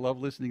I love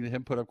listening to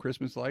him put up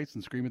Christmas lights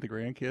and scream at the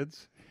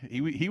grandkids.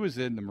 He was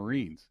in the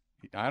Marines.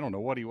 I don't know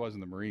what he was in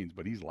the Marines,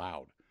 but he's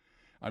loud.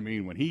 I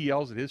mean, when he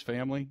yells at his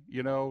family,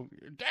 damn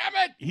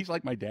it, he's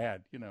like my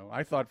dad.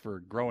 I thought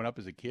for growing up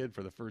as a kid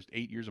for the first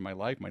 8 years of my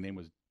life, my name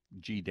was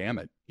G damn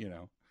it,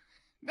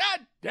 not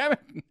damn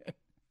it.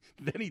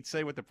 Then he'd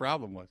say what the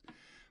problem was.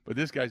 But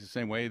this guy's the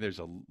same way. There's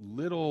a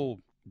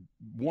little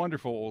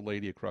wonderful old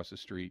lady across the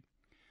street.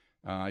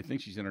 I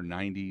think she's in her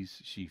 90s.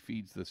 She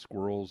feeds the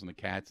squirrels and the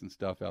cats and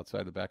stuff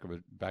outside the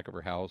back of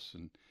her house,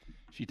 and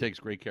she takes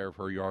great care of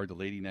her yard. The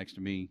lady next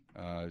to me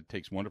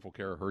takes wonderful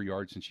care of her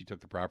yard since she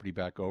took the property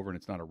back over, and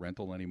it's not a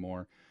rental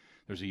anymore.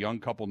 There's a young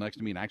couple next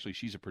to me, and actually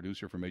she's a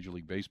producer for Major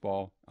League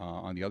Baseball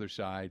on the other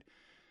side.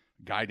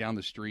 Guy down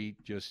the street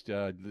just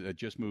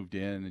moved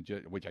in,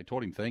 which I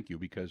told him thank you,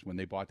 because when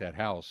they bought that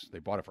house, they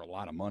bought it for a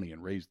lot of money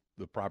and raised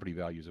the property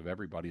values of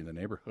everybody in the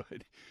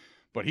neighborhood.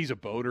 But he's a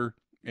boater,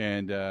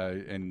 and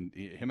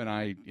him and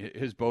I,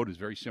 his boat is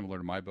very similar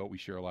to my boat. We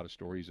share a lot of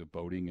stories of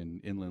boating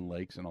and inland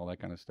lakes and all that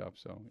kind of stuff.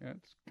 So yeah,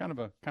 it's kind of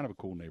a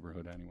cool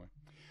neighborhood anyway.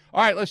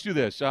 All right, let's do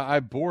this.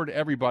 I've bored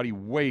everybody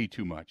way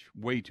too much.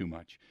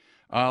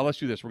 Let's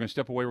do this. We're going to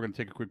step away. We're going to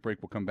take a quick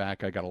break. We'll come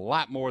back. I got a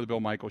lot more of the Bill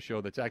Michaels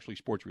Show that's actually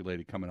sports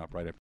related coming up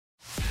right after.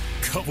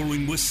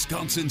 Covering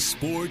Wisconsin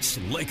sports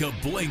like a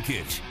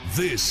blanket.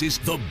 This is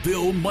the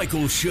Bill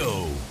Michaels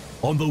Show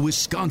on the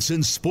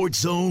Wisconsin Sports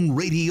Zone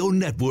Radio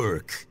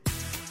Network.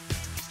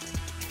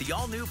 The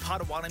all-new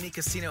Potawatomi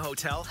Casino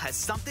Hotel has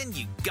something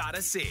you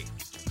gotta see.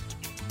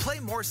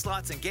 Play more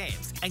slots and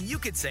games, and you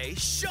could say,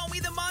 "Show me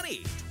the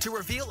money," to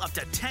reveal up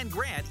to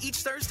 $10,000 each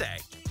Thursday.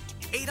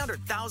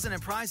 800,000 in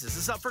prizes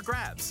is up for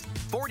grabs.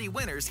 40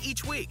 winners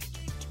each week.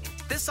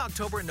 This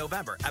October and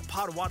November at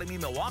Potawatomi,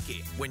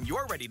 Milwaukee. When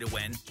you're ready to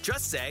win,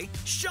 just say,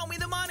 "Show me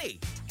the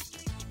money."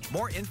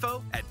 More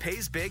info at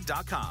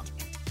paysbig.com.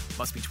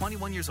 Must be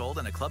 21 years old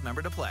and a club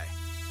member to play.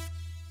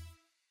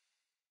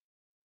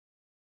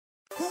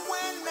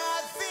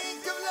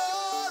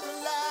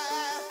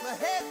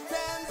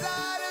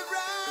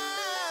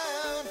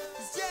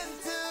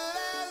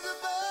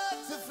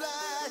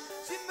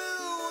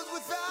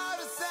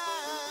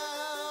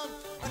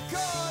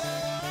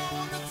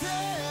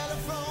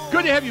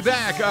 Good to have you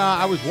back.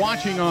 I was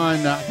watching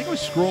on, I think I was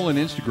scrolling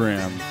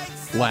Instagram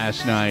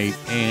last night,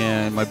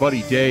 and my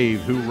buddy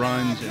Dave, who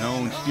runs and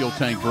owns Steel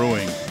Tank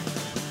Brewing,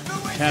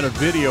 had a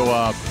video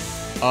up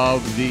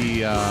of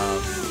the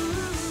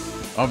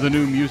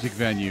new music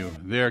venue.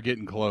 They're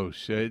getting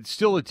close. It's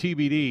still a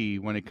TBD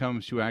when it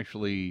comes to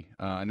actually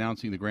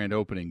announcing the grand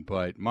opening,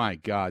 but my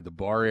God, the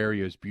bar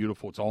area is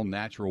beautiful. It's all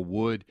natural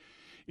wood.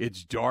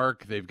 It's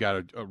dark. They've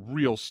got a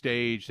real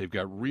stage. They've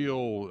got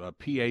real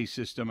PA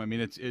system. I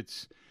mean,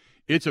 it's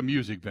a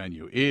music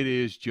venue. It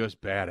is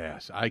just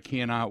badass. I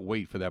cannot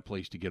wait for that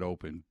place to get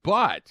open.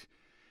 But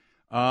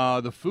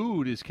the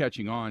food is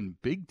catching on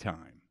big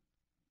time,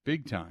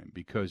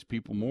 because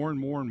more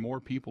and more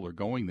people are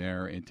going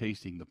there and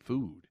tasting the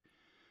food.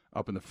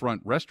 up in the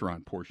front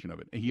restaurant portion of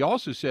it. And he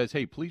also says,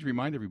 hey, please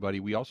remind everybody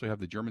we also have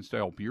the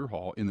German-style beer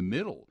hall in the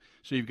middle.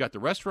 So you've got the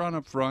restaurant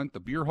up front, the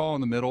beer hall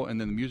in the middle, and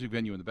then the music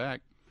venue in the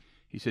back.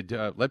 He said,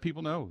 let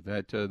people know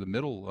that the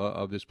middle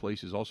of this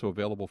place is also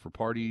available for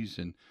parties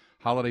and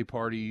holiday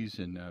parties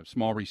and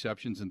small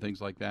receptions and things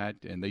like that,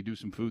 and they do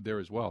some food there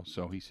as well.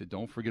 So he said,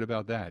 don't forget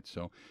about that.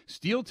 So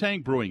Steel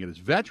Tank Brewing, it is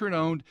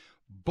veteran-owned,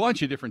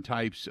 bunch of different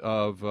types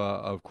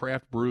of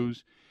craft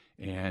brews,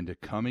 and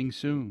coming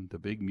soon, the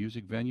big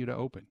music venue to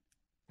open.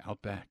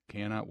 Out back.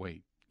 Cannot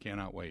wait.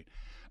 Cannot wait.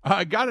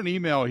 I got an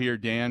email here,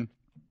 Dan,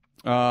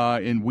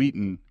 in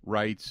Wheaton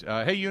writes,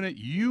 hey, Unit,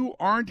 you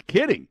aren't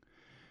kidding.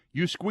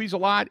 You squeeze a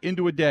lot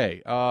into a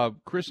day.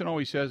 Kristen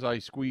always says I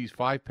squeeze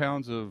 5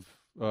 pounds of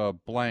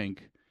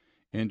blank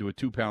into a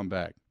 2-pound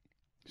bag.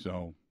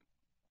 So,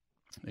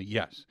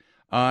 yes.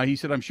 He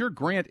said, I'm sure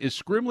Grant is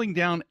scribbling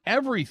down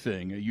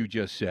everything you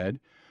just said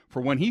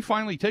for when he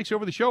finally takes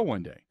over the show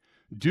one day.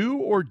 Do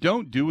or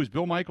don't do as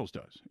Bill Michaels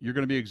does. You're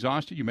going to be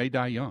exhausted. You may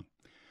die young.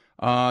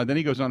 Then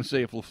he goes on to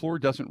say, if LaFleur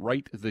doesn't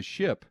right the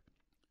ship,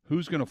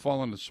 who's going to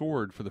fall on the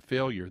sword for the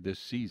failure this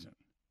season?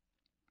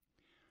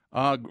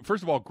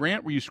 First of all,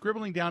 Grant, were you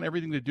scribbling down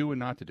everything to do and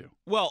not to do?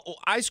 Well,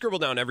 I scribble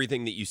down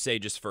everything that you say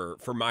just for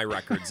my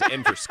records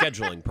and for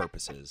scheduling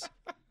purposes.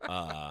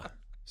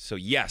 So,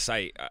 yes,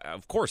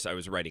 of course I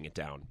was writing it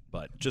down,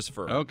 but just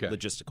for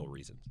logistical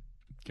reasons.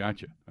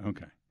 Gotcha.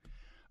 Okay.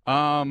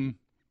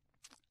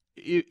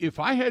 If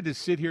I had to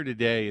sit here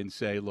today and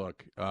say,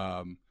 look,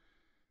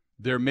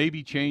 there may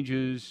be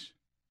changes,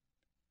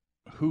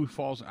 who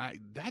falls?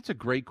 That's a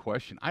great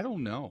question. I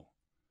don't know.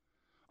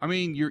 I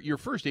mean, your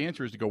first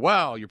answer is to go,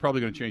 well, you're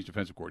probably going to change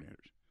defensive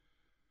coordinators.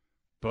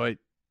 But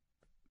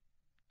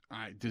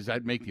does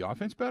that make the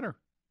offense better?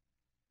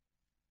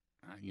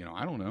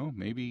 I don't know.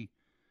 Maybe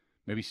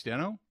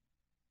Steno?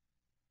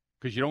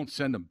 Because you don't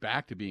send them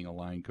back to being a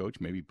line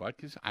coach. Maybe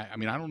Butkus. I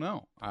mean, I don't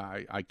know.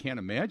 I can't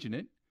imagine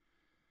it.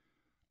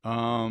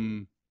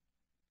 I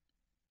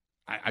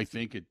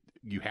think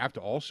you have to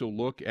also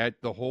look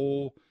at the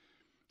whole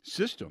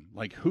system.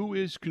 Like, who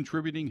is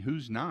contributing,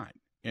 who's not?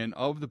 And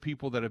of the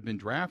people that have been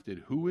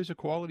drafted, who is a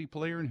quality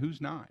player and who's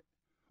not?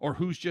 Or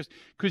who's just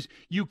 – because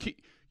you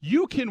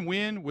can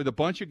win with a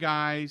bunch of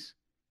guys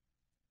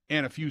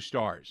and a few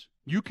stars.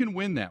 You can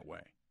win that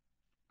way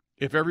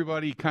if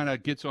everybody kind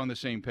of gets on the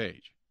same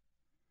page.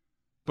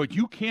 But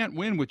you can't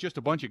win with just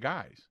a bunch of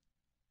guys.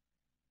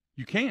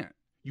 You can't.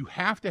 You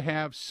have to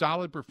have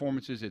solid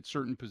performances at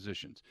certain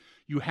positions.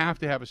 You have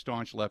to have a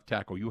staunch left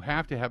tackle. You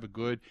have to have a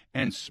good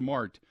and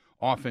smart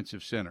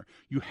offensive center.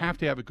 You have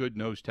to have a good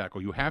nose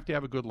tackle. You have to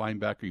have a good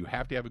linebacker. You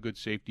have to have a good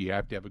safety. You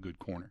have to have a good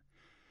corner.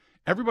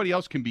 Everybody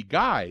else can be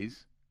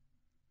guys,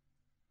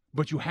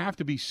 but you have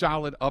to be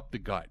solid up the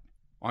gut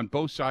on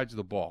both sides of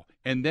the ball.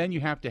 And then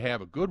you have to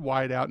have a good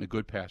wideout and a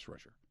good pass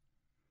rusher.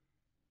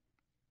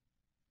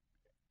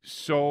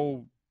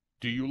 So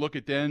do you look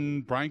at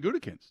then Brian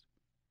Gutekunst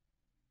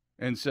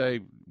and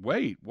say,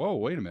 wait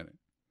a minute.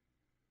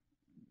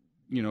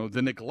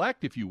 The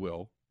neglect, if you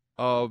will,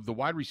 of the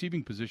wide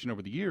receiving position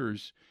over the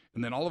years,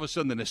 and then all of a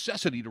sudden the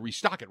necessity to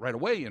restock it right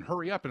away and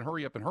hurry up.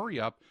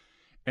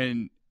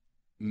 And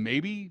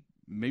maybe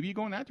you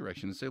go in that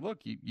direction and say, look,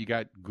 you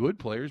got good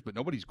players, but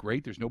nobody's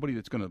great. There's nobody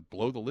that's going to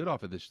blow the lid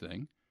off of this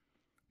thing.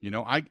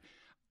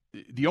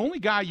 The only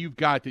guy you've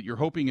got that you're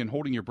hoping and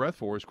holding your breath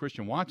for is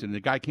Christian Watson, and the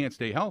guy can't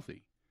stay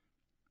healthy.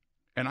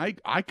 And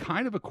I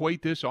kind of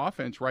equate this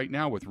offense right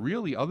now with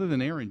really, other than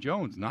Aaron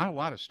Jones, not a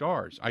lot of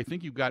stars. I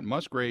think you've got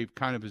Musgrave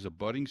kind of as a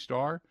budding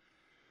star,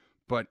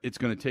 but it's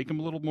going to take him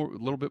a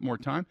little bit more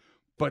time.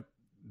 But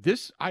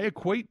this, I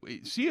equate,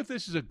 see if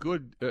this is a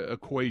good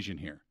equation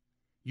here.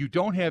 You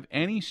don't have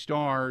any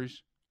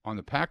stars on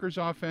the Packers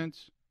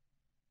offense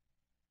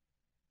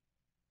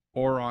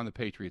or on the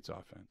Patriots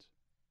offense.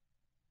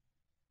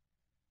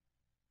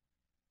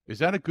 Is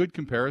that a good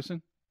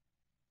comparison?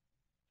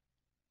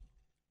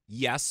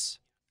 Yes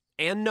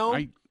and no,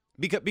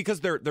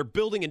 because they're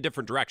building in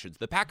different directions.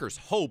 The Packers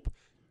hope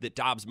that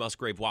Dobbs,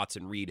 Musgrave,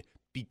 Watson, Reed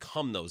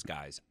become those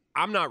guys.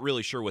 I'm not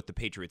really sure what the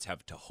Patriots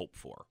have to hope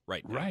for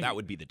right now. That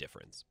would be the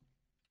difference.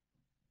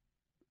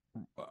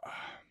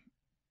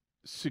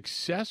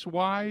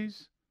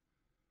 Success-wise,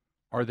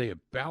 are they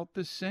about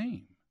the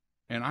same?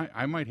 And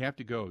I might have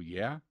to go,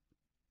 yeah.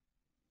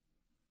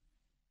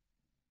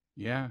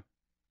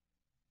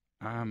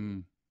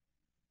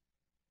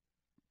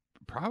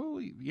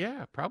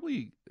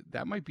 Probably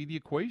that might be the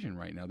equation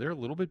right now. They're a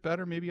little bit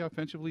better maybe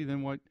offensively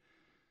than what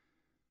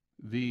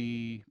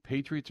the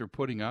Patriots are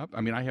putting up.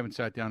 I mean, I haven't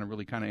sat down and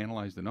really kind of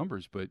analyzed the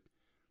numbers, but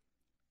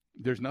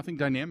there's nothing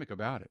dynamic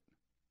about it.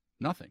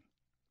 Nothing.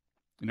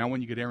 Now,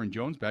 when you get Aaron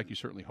Jones back, you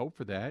certainly hope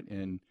for that.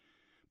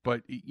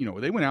 But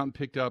they went out and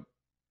picked up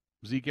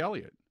Zeke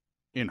Elliott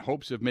in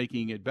hopes of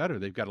making it better.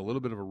 They've got a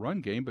little bit of a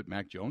run game, but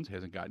Mac Jones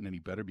hasn't gotten any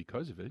better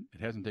because of it.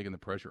 It hasn't taken the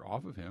pressure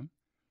off of him.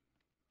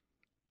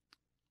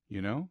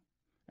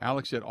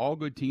 Alex said all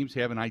good teams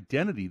have an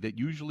identity that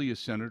usually is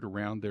centered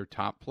around their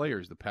top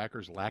players. The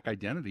Packers lack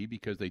identity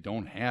because they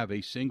don't have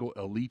a single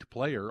elite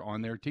player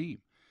on their team.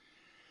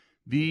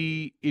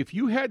 If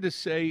you had to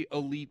say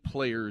elite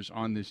players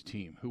on this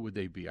team, who would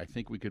they be? I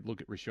think we could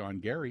look at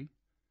Rashawn Gary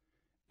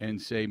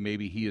and say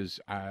maybe he is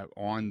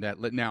on that.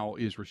 Now,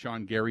 is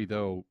Rashawn Gary,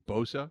 though,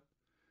 Bosa?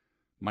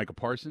 Micah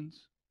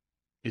Parsons?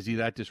 Is he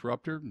that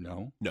disruptor?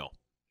 No.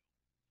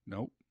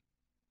 Nope.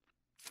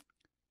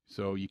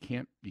 So you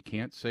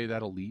can't say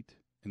that elite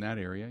in that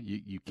area.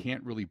 You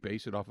can't really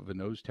base it off of a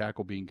nose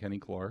tackle being Kenny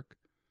Clark.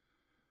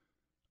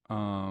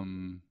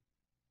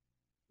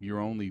 Your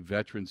only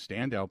veteran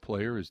standout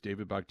player is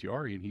David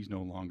Bakhtiari, and he's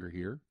no longer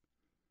here.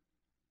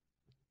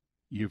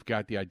 You've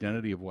got the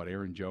identity of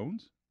Aaron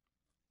Jones,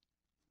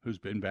 who's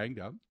been banged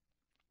up.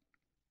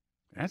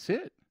 That's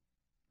it,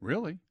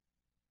 really.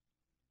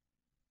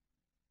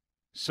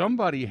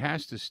 Somebody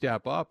has to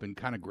step up and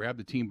kind of grab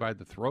the team by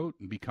the throat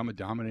and become a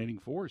dominating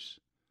force,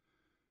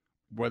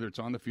 whether it's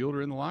on the field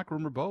or in the locker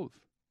room or both.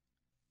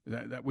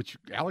 Which,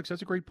 Alex,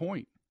 that's a great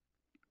point.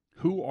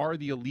 Who are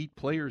the elite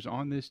players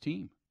on this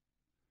team?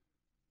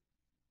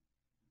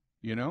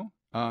 Even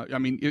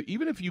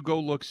if you go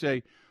look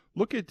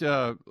at,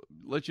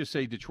 let's just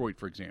say Detroit,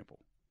 for example.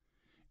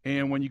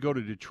 And when you go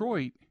to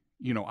Detroit,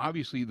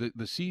 obviously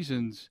the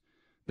seasons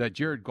that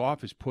Jared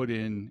Goff has put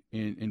in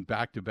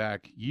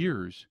back-to-back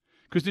years,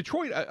 because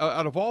Detroit,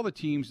 out of all the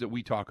teams that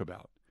we talk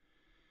about,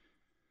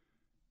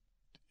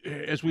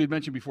 as we had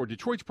mentioned before,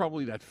 Detroit's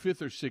probably that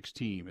fifth or sixth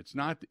team. It's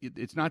not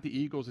the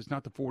Eagles. It's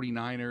not the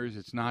 49ers.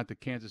 It's not the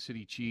Kansas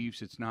City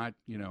Chiefs. It's not,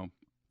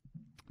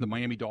 the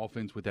Miami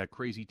Dolphins with that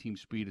crazy team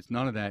speed. It's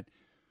none of that.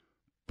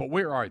 But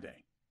where are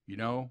they?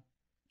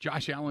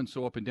 Josh Allen's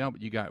so up and down,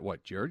 but you got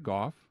what? Jared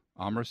Goff,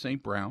 Amon-Ra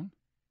St. Brown.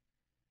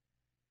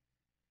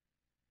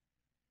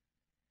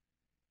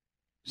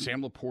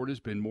 Sam Laporta's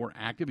been more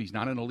active. He's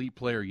not an elite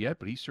player yet,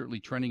 but he's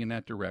certainly trending in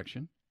that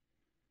direction.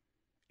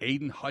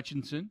 Aiden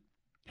Hutchinson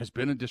has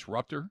been a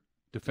disruptor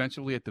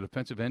defensively at the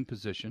defensive end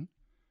position.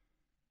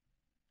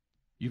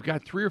 You've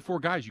got 3 or 4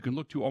 guys you can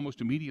look to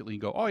almost immediately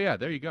and go, oh, yeah,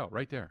 there you go,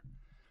 right there.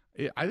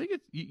 I think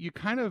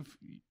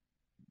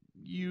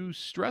you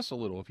stress a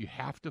little if you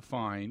have to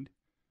find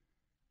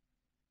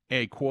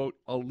a, quote,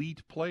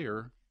 elite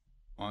player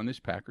on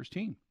this Packers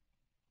team.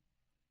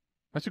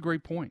 That's a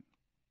great point.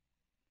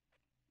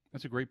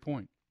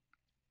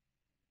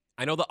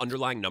 I know the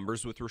underlying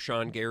numbers with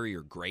Rashawn Gary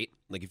are great.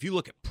 Like, if you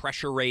look at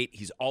pressure rate,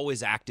 he's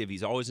always active.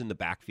 He's always in the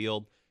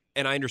backfield.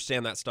 And I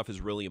understand that stuff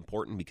is really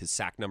important because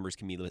sack numbers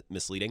can be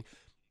misleading.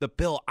 But,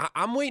 Bill,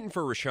 I'm waiting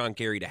for Rashawn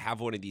Gary to have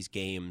one of these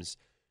games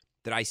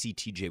that I see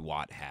T.J.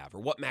 Watt have, or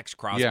what Max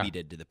Crosby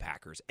did to the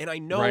Packers. And I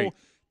know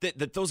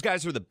that those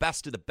guys are the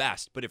best of the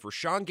best, but if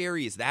Rashawn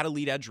Gary is that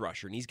elite edge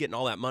rusher and he's getting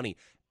all that money,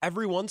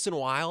 every once in a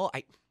while,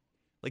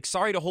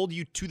 sorry to hold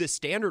you to the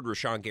standard,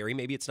 Rashawn Gary,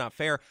 maybe it's not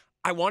fair.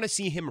 I want to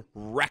see him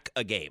wreck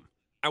a game.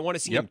 I want to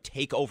see him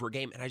take over a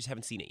game, and I just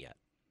haven't seen it yet.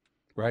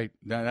 Right.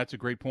 That's a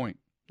great point.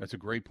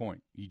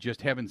 You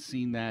just haven't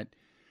seen that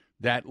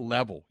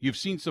level. You've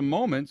seen some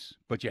moments,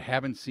 but you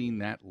haven't seen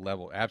that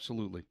level.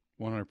 Absolutely.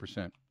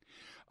 100%.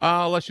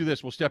 Let's do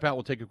this. We'll step out.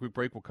 We'll take a quick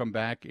break. We'll come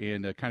back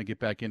and kind of get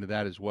back into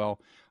that as well.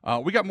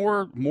 We got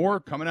more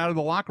coming out of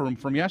the locker room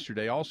from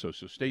yesterday also,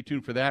 so stay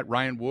tuned for that.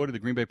 Ryan Wood of the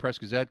Green Bay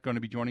Press-Gazette going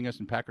to be joining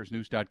us in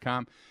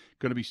PackersNews.com.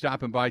 Going to be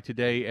stopping by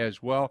today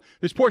as well.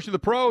 This portion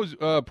of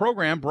the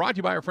program brought to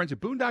you by our friends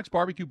at Boondocks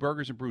Barbecue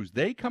Burgers and Brews.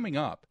 They, coming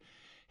up,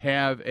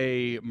 have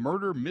a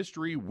murder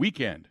mystery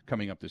weekend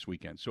coming up this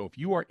weekend. So if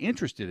you are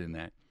interested in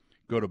that,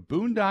 go to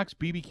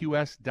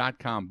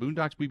boondocksbbqs.com,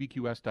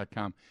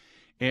 boondocksbbqs.com.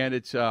 And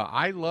it's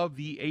I Love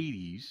the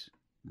 80s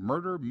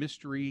Murder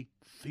Mystery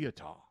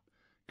Theater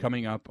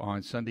coming up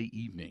on Sunday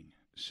evening.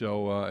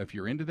 So if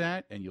you're into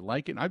that and you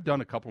like it, and I've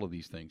done a couple of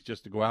these things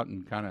just to go out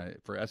and kind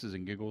of for S's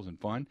and giggles and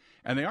fun.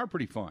 And they are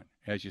pretty fun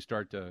as you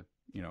start to,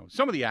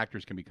 some of the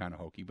actors can be kind of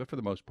hokey, but for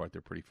the most part,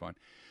 they're pretty fun.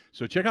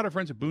 So check out our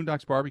friends at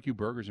Boondocks Barbecue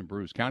Burgers and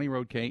Brews, County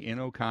Road K in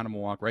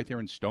Oconomowoc, right there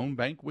in Stone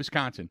Bank,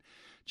 Wisconsin.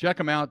 Check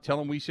them out. Tell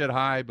them we said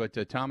hi. But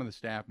Tom and the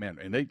staff, man,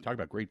 and they talk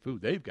about great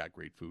food. They've got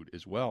great food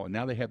as well. And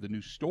now they have the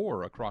new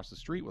store across the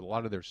street with a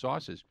lot of their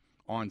sauces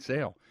on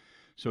sale.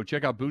 So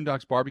check out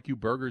Boondocks Barbecue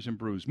Burgers and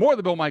Brews. More of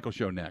the Bill Michaels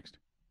Show next.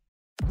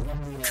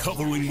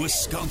 Covering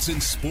Wisconsin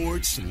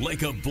sports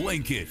like a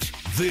blanket.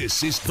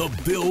 This is the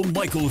Bill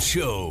Michaels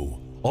Show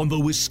on the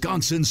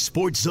Wisconsin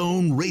Sports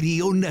Zone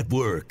Radio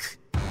Network.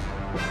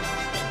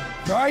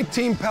 All right,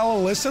 Team Pella,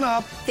 listen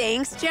up.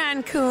 Thanks,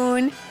 John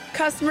Kuhn.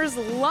 Customers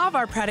love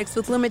our products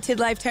with limited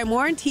lifetime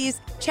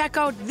warranties. Check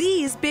out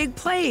these big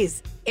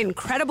plays.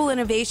 Incredible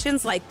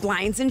innovations like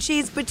blinds and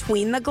shades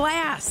between the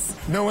glass.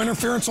 No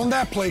interference on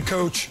that play,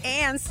 Coach.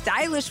 And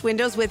stylish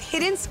windows with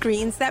hidden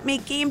screens that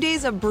make game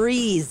days a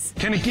breeze.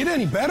 Can it get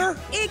any better?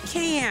 It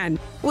can.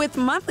 With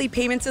monthly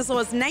payments as low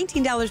as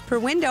 $19 per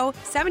window,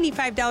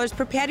 $75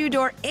 per patio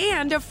door,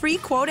 and a free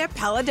quote at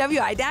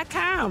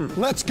PellaWI.com.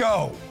 Let's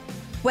go.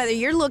 Whether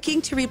you're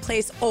looking to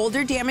replace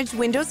older damaged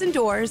windows and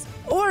doors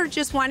or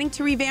just wanting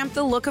to revamp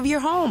the look of your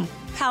home,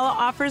 Pella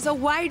offers a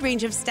wide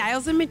range of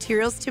styles and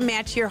materials to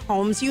match your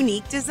home's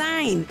unique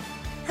design.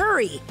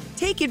 Hurry!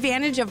 Take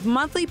advantage of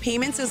monthly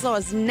payments as low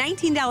as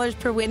 $19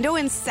 per window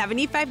and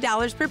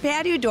 $75 per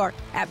patio door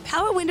at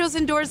Pella Windows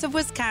and Doors of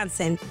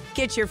Wisconsin.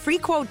 Get your free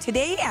quote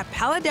today at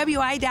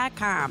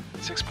PellaWI.com.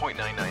 6.99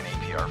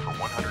 APR for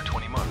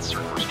 120 months.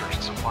 Certain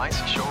restrictions apply.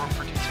 See showroom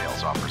for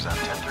details. Offers on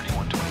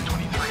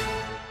 10/31/2023.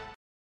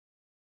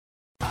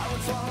 I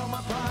would swallow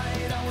my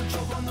pride. I would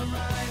choke on the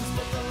rhymes,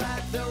 but the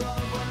lack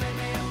thereof would make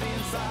me empty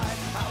inside.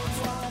 I would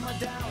swallow my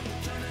doubt,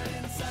 turn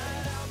it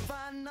inside out,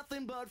 find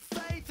nothing but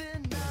faith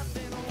in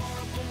nothing. I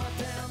wanna put my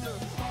tender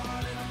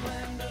heart in a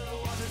blender,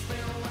 watch it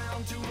spin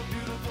around to a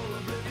beautiful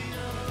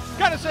oblivion.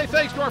 Gotta say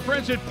thanks to our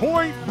friends at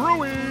Point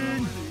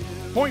Brewing.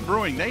 Point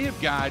Brewing, they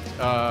have got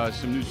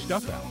some new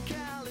stuff out.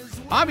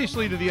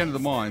 Obviously, to the end of the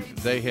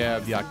month, they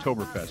have the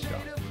Oktoberfest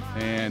stuff,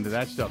 and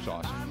that stuff's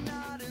awesome.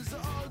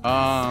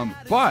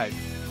 But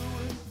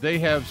they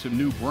have some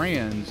new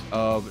brands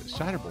of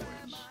Cider Boys.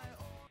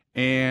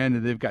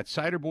 And they've got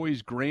Cider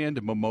Boys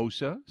Grand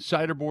Mimosa,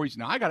 Cider Boys.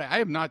 Now, I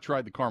have not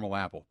tried the caramel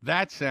apple.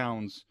 That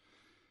sounds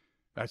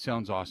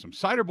awesome.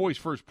 Cider Boys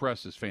First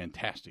Press is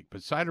fantastic,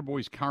 but Cider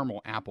Boys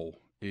Caramel Apple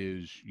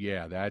is,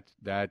 that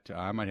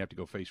I might have to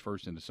go face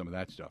first into some of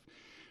that stuff.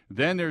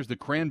 Then there's the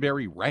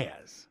Cranberry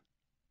Raz.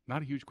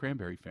 Not a huge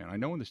cranberry fan. I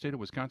know in the state of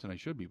Wisconsin I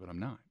should be, but I'm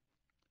not.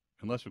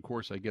 Unless, of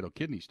course, I get a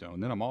kidney stone.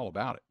 Then I'm all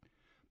about it.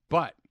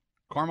 But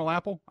caramel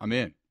apple, I'm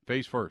in.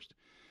 Face first.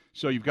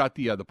 So you've got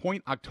the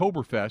Point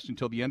Oktoberfest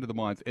until the end of the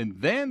month,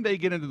 and then they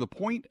get into the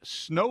Point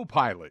Snow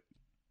Pilot,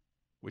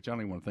 which I don't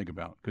even want to think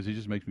about because it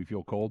just makes me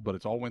feel cold, but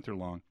it's all winter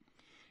long.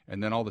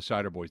 And then all the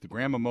Cider Boys, the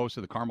Grand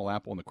Mimosa, the Caramel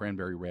Apple, and the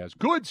Cranberry Raz.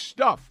 Good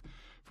stuff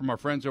from our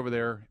friends over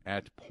there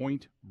at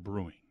Point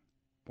Brewing.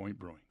 Point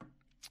Brewing.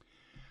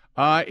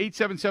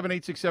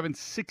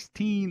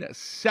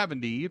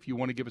 877-867-1670. If you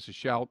want to give us a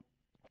shout,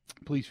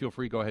 please feel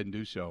free. Go ahead and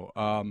do so.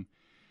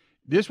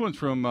 This one's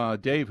from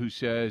Dave, who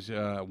says,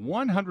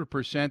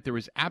 100% there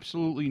is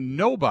absolutely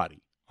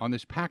nobody on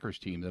this Packers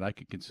team that I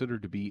could consider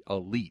to be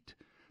elite.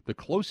 The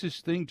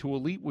closest thing to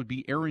elite would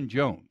be Aaron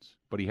Jones,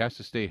 but he has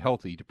to stay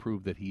healthy to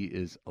prove that he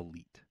is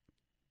elite.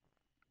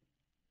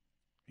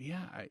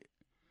 Yeah.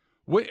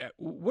 What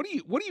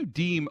do you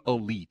deem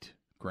elite,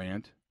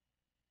 Grant?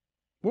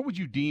 What would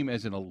you deem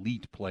as an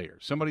elite player?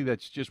 Somebody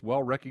that's just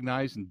well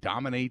recognized and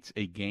dominates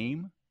a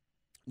game?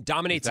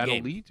 Dominates a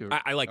game. Elite, or?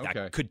 I like that.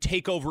 Okay. Could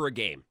take over a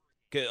game.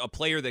 A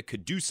player that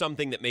could do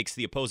something that makes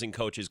the opposing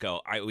coaches go,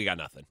 all right, we got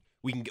nothing.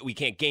 We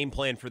can't game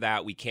plan for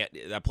that. We can't.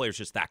 That player's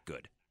just that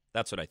good.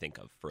 That's what I think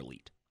of for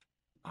elite.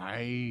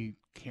 I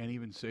can't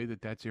even say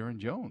that that's Aaron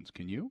Jones.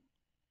 Can you?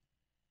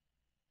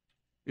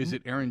 Is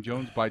it Aaron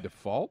Jones by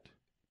default?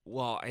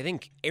 Well, I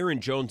think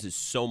Aaron Jones is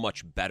so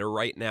much better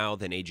right now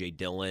than A.J.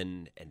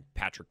 Dillon and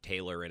Patrick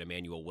Taylor and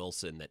Emmanuel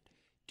Wilson that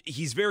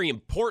he's very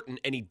important,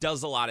 and he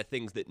does a lot of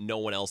things that no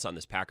one else on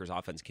this Packers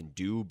offense can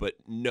do. But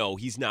no,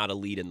 he's not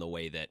elite in the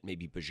way that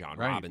maybe Bijan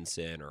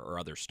Robinson or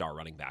other star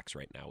running backs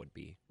right now would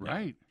be.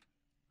 Right.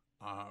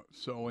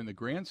 So in the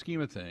grand scheme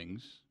of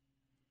things,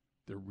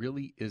 there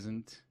really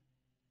isn't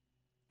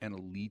an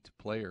elite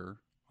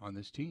player on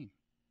this team.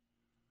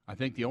 I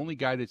think the only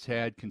guy that's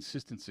had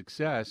consistent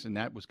success, and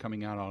that was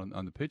coming out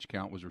on the pitch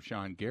count, was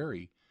Rashawn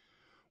Gary.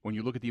 When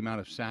you look at the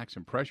amount of sacks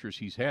and pressures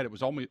he's had, it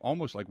was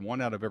almost like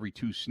 1 out of every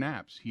 2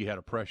 snaps he had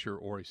a pressure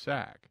or a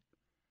sack.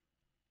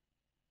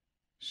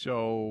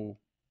 So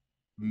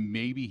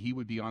maybe he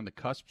would be on the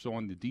cusp. So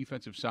on the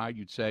defensive side,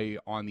 you'd say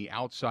on the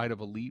outside of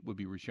elite would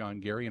be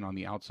Rashawn Gary, and on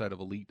the outside of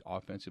elite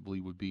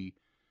offensively would be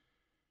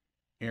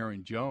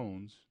Aaron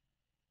Jones.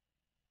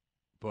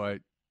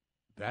 But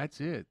that's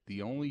it.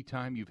 The only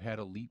time you've had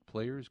elite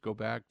players go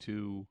back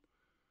to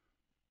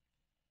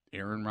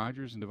Aaron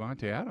Rodgers and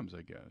Davante Adams,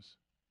 I guess.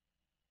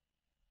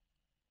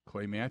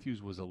 Clay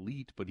Matthews was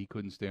elite, but he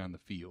couldn't stay on the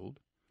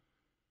field.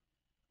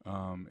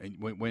 And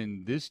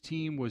when this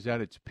team was at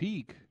its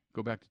peak,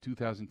 go back to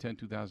 2010,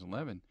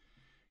 2011,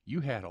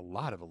 you had a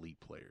lot of elite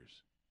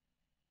players.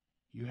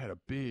 You had a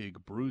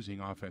big, bruising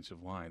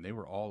offensive line. They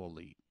were all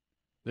elite.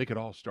 They could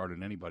all start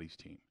on anybody's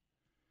team.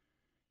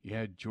 You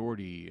had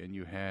Jordy, and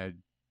you had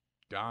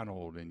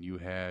Donald, and you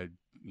had,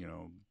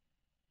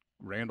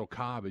 Randall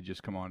Cobb had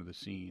just come onto the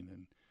scene.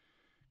 And,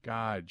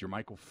 God,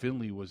 Jermichael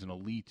Finley was an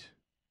elite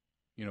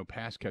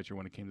pass catcher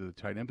when it came to the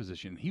tight end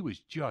position. He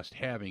was just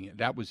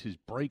that was his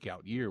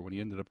breakout year when he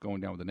ended up going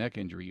down with a neck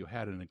injury. You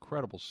had an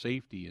incredible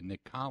safety in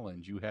Nick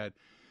Collins. You had,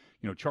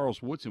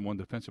 Charles Woodson won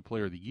Defensive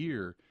Player of the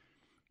Year.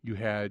 You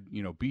had,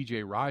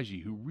 B.J.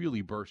 Raji, who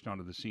really burst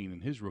onto the scene in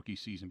his rookie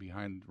season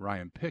behind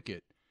Ryan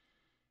Pickett.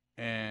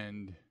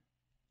 And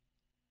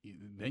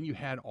then you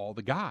had all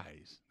the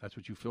guys. That's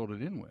what you filled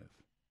it in with.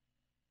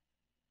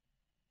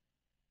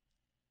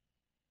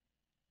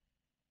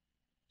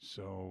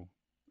 So,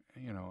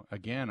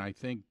 again, I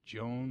think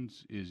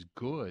Jones is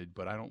good,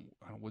 but I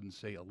wouldn't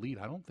say elite.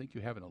 I don't think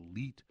you have an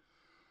elite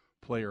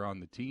player on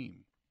the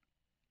team.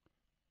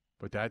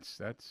 But that's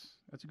a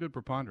good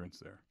preponderance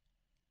there,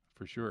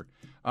 for sure.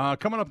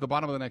 Coming up at the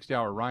bottom of the next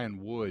hour,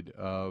 Ryan Wood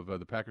of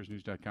the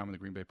PackersNews.com and the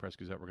Green Bay Press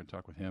Gazette. We're going to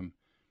talk with him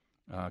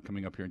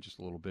coming up here in just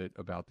a little bit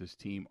about this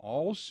team.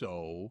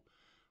 Also,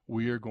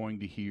 we are going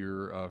to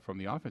hear from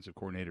the offensive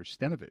coordinator,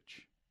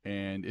 Stenovich.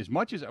 And as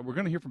much as we're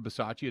going to hear from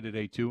Bisaccia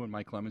today, too, and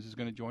Mike Clemens is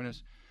going to join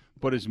us,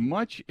 but as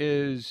much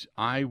as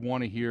I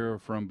want to hear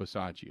from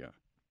Bisaccia,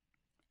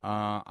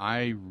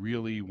 I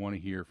really want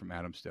to hear from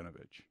Adam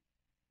Stenovich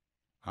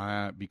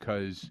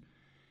because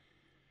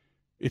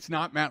it's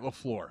not Matt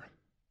LaFleur,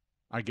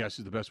 I guess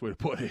is the best way to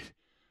put it.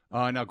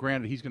 Now,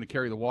 granted, he's going to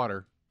carry the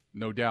water,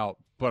 no doubt,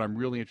 but I'm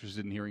really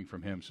interested in hearing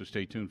from him, so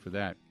stay tuned for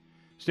that.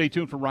 Stay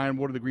tuned for Ryan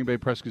Wood of the Green Bay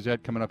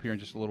Press-Gazette coming up here in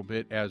just a little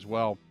bit as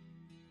well.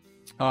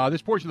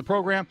 This portion of the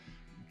program,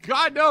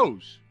 God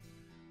knows,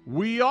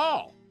 we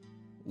all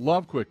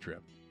love Quick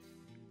Trip.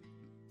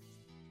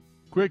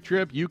 Quick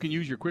Trip, you can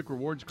use your Quick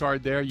Rewards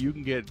card there. You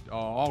can get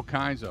all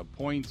kinds of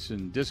points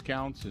and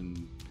discounts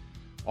and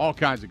all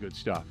kinds of good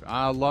stuff.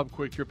 I love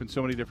Quick Trip in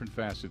so many different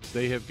facets.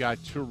 They have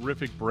got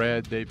terrific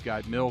bread. They've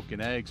got milk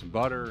and eggs and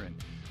butter and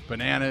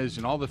bananas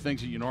and all the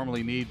things that you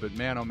normally need. But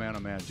man, oh man, oh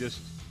man,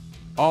 just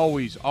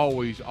always,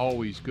 always,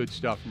 always good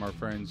stuff from our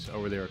friends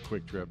over there at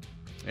Quick Trip.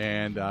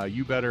 And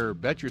you better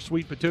bet your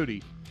sweet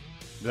patootie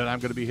that I'm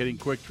going to be hitting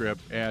Quick Trip.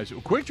 As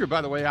Quick Trip,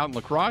 by the way, out in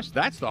La Crosse,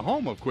 that's the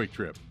home of Quick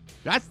Trip.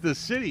 That's the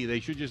city they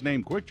should just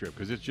name Quick Trip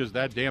because it's just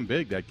that damn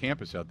big, that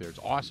campus out there. It's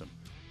awesome.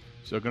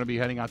 So going to be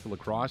heading out to La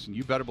Crosse, and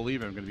you better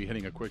believe it, I'm going to be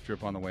hitting a Quick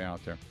Trip on the way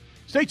out there.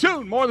 Stay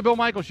tuned. More of the Bill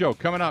Michaels Show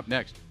coming up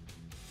next.